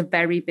this was a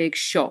very big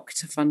shock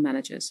to fund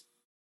managers.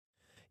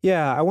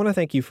 Yeah, I want to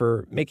thank you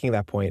for making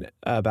that point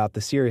about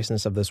the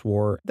seriousness of this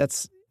war.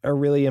 That's a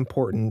really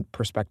important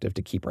perspective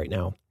to keep right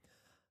now.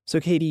 So,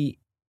 Katie,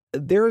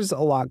 there's a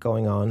lot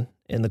going on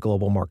in the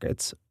global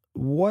markets.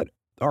 What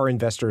are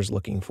investors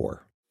looking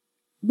for?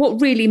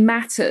 What really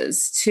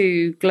matters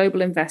to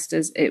global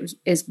investors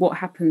is what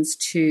happens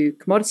to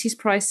commodities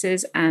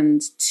prices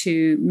and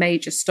to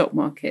major stock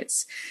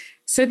markets.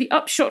 So the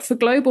upshot for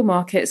global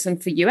markets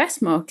and for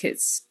US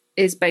markets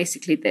is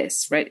basically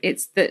this, right?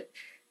 It's that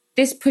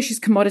this pushes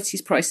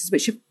commodities prices,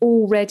 which have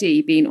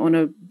already been on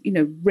a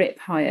rip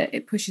higher.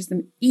 It pushes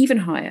them even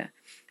higher.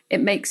 It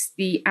makes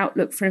the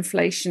outlook for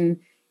inflation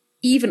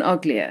even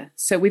uglier.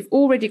 So we've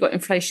already got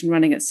inflation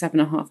running at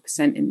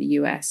 7.5% in the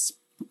US.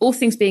 All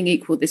things being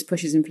equal, this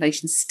pushes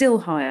inflation still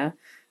higher.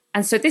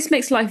 And so this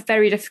makes life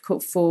very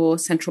difficult for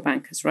central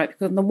bankers, right?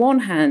 Because on the one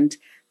hand,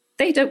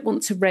 they don't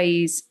want to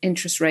raise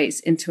interest rates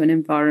into an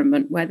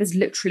environment where there's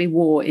literally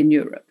war in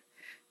Europe.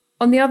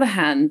 On the other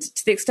hand,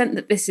 to the extent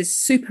that this is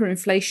super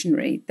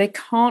inflationary, they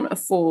can't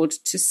afford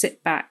to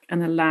sit back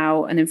and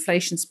allow an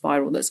inflation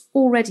spiral that's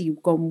already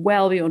gone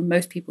well beyond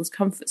most people's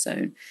comfort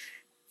zone.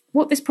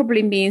 What this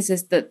probably means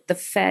is that the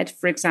Fed,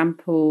 for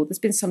example, there's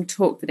been some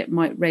talk that it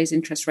might raise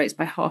interest rates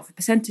by 0.5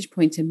 percentage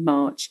point in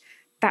March.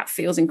 That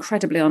feels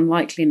incredibly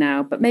unlikely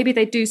now, but maybe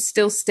they do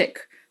still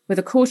stick with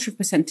 0.25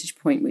 percentage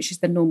point, which is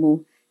the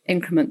normal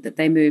increment that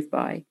they move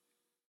by.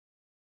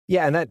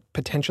 Yeah, and that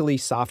potentially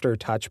softer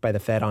touch by the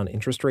Fed on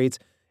interest rates,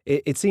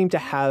 it seemed to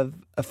have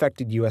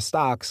affected U.S.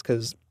 stocks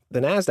because the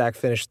NASDAQ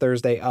finished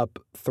Thursday up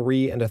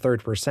 3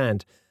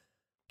 1/3%.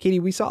 Katie,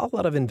 we saw a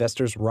lot of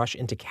investors rush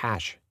into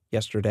cash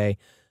yesterday.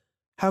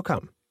 How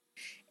come?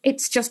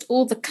 It's just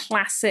all the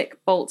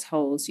classic bolt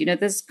holes. You know,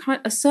 there's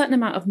a certain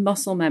amount of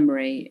muscle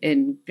memory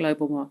in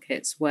global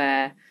markets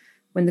where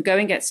when the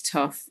going gets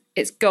tough,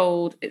 it's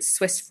gold, it's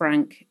Swiss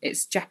franc,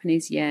 it's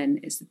Japanese yen,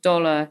 it's the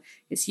dollar,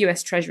 it's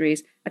US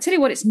treasuries. I tell you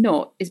what it's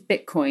not, is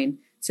Bitcoin.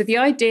 So the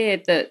idea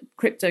that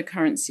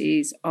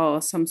cryptocurrencies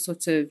are some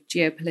sort of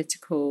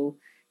geopolitical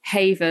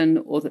haven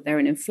or that they're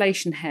an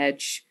inflation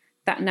hedge,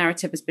 that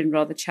narrative has been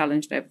rather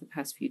challenged over the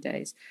past few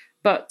days.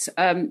 But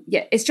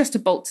it's just a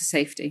bolt to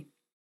safety.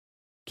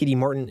 Katie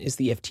Martin is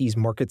the FT's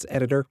markets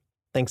editor.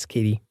 Thanks,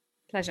 Katie.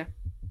 Pleasure.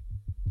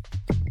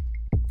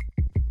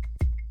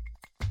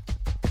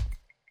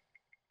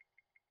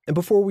 And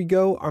before we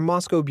go, our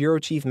Moscow bureau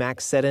chief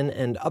Max Seddon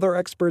and other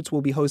experts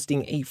will be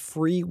hosting a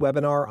free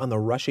webinar on the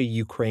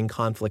Russia-Ukraine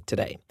conflict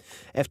today.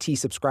 FT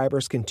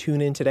subscribers can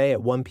tune in today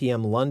at 1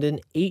 p.m. London,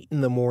 8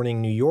 in the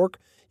morning New York.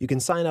 You can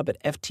sign up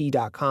at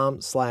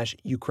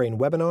ft.com/Ukraine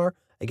webinar.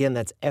 Again,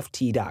 that's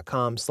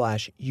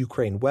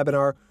ft.com/Ukraine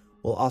webinar.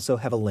 We'll also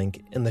have a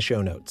link in the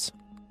show notes.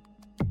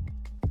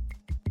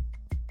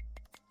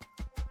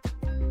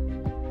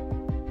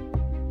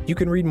 You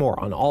can read more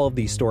on all of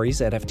these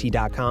stories at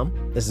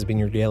ft.com. This has been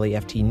your daily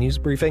FT News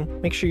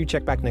Briefing. Make sure you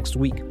check back next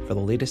week for the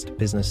latest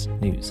business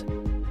news.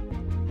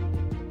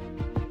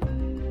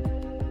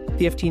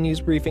 The FT News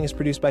Briefing is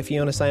produced by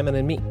Fiona Simon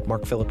and me,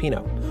 Mark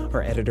Filipino.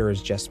 Our editor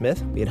is Jess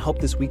Smith. We had help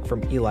this week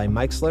from Eli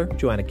Meixler,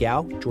 Joanna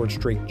Gao, George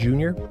Drake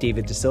Jr.,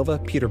 David De Silva,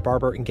 Peter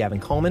Barber, and Gavin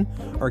Coleman.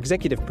 Our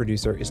executive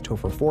producer is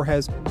Topher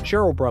Forhez.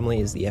 Cheryl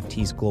Brumley is the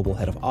FT's global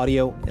head of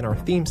audio, and our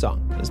theme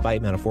song is by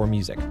Metaphor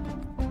Music.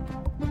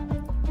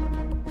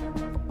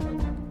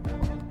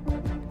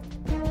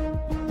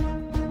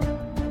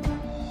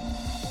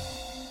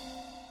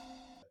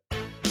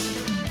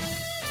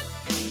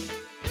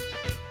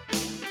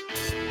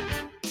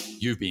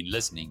 You've been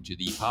listening to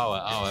the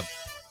Power Hour,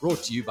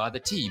 brought to you by the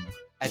team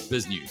at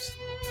BizNews.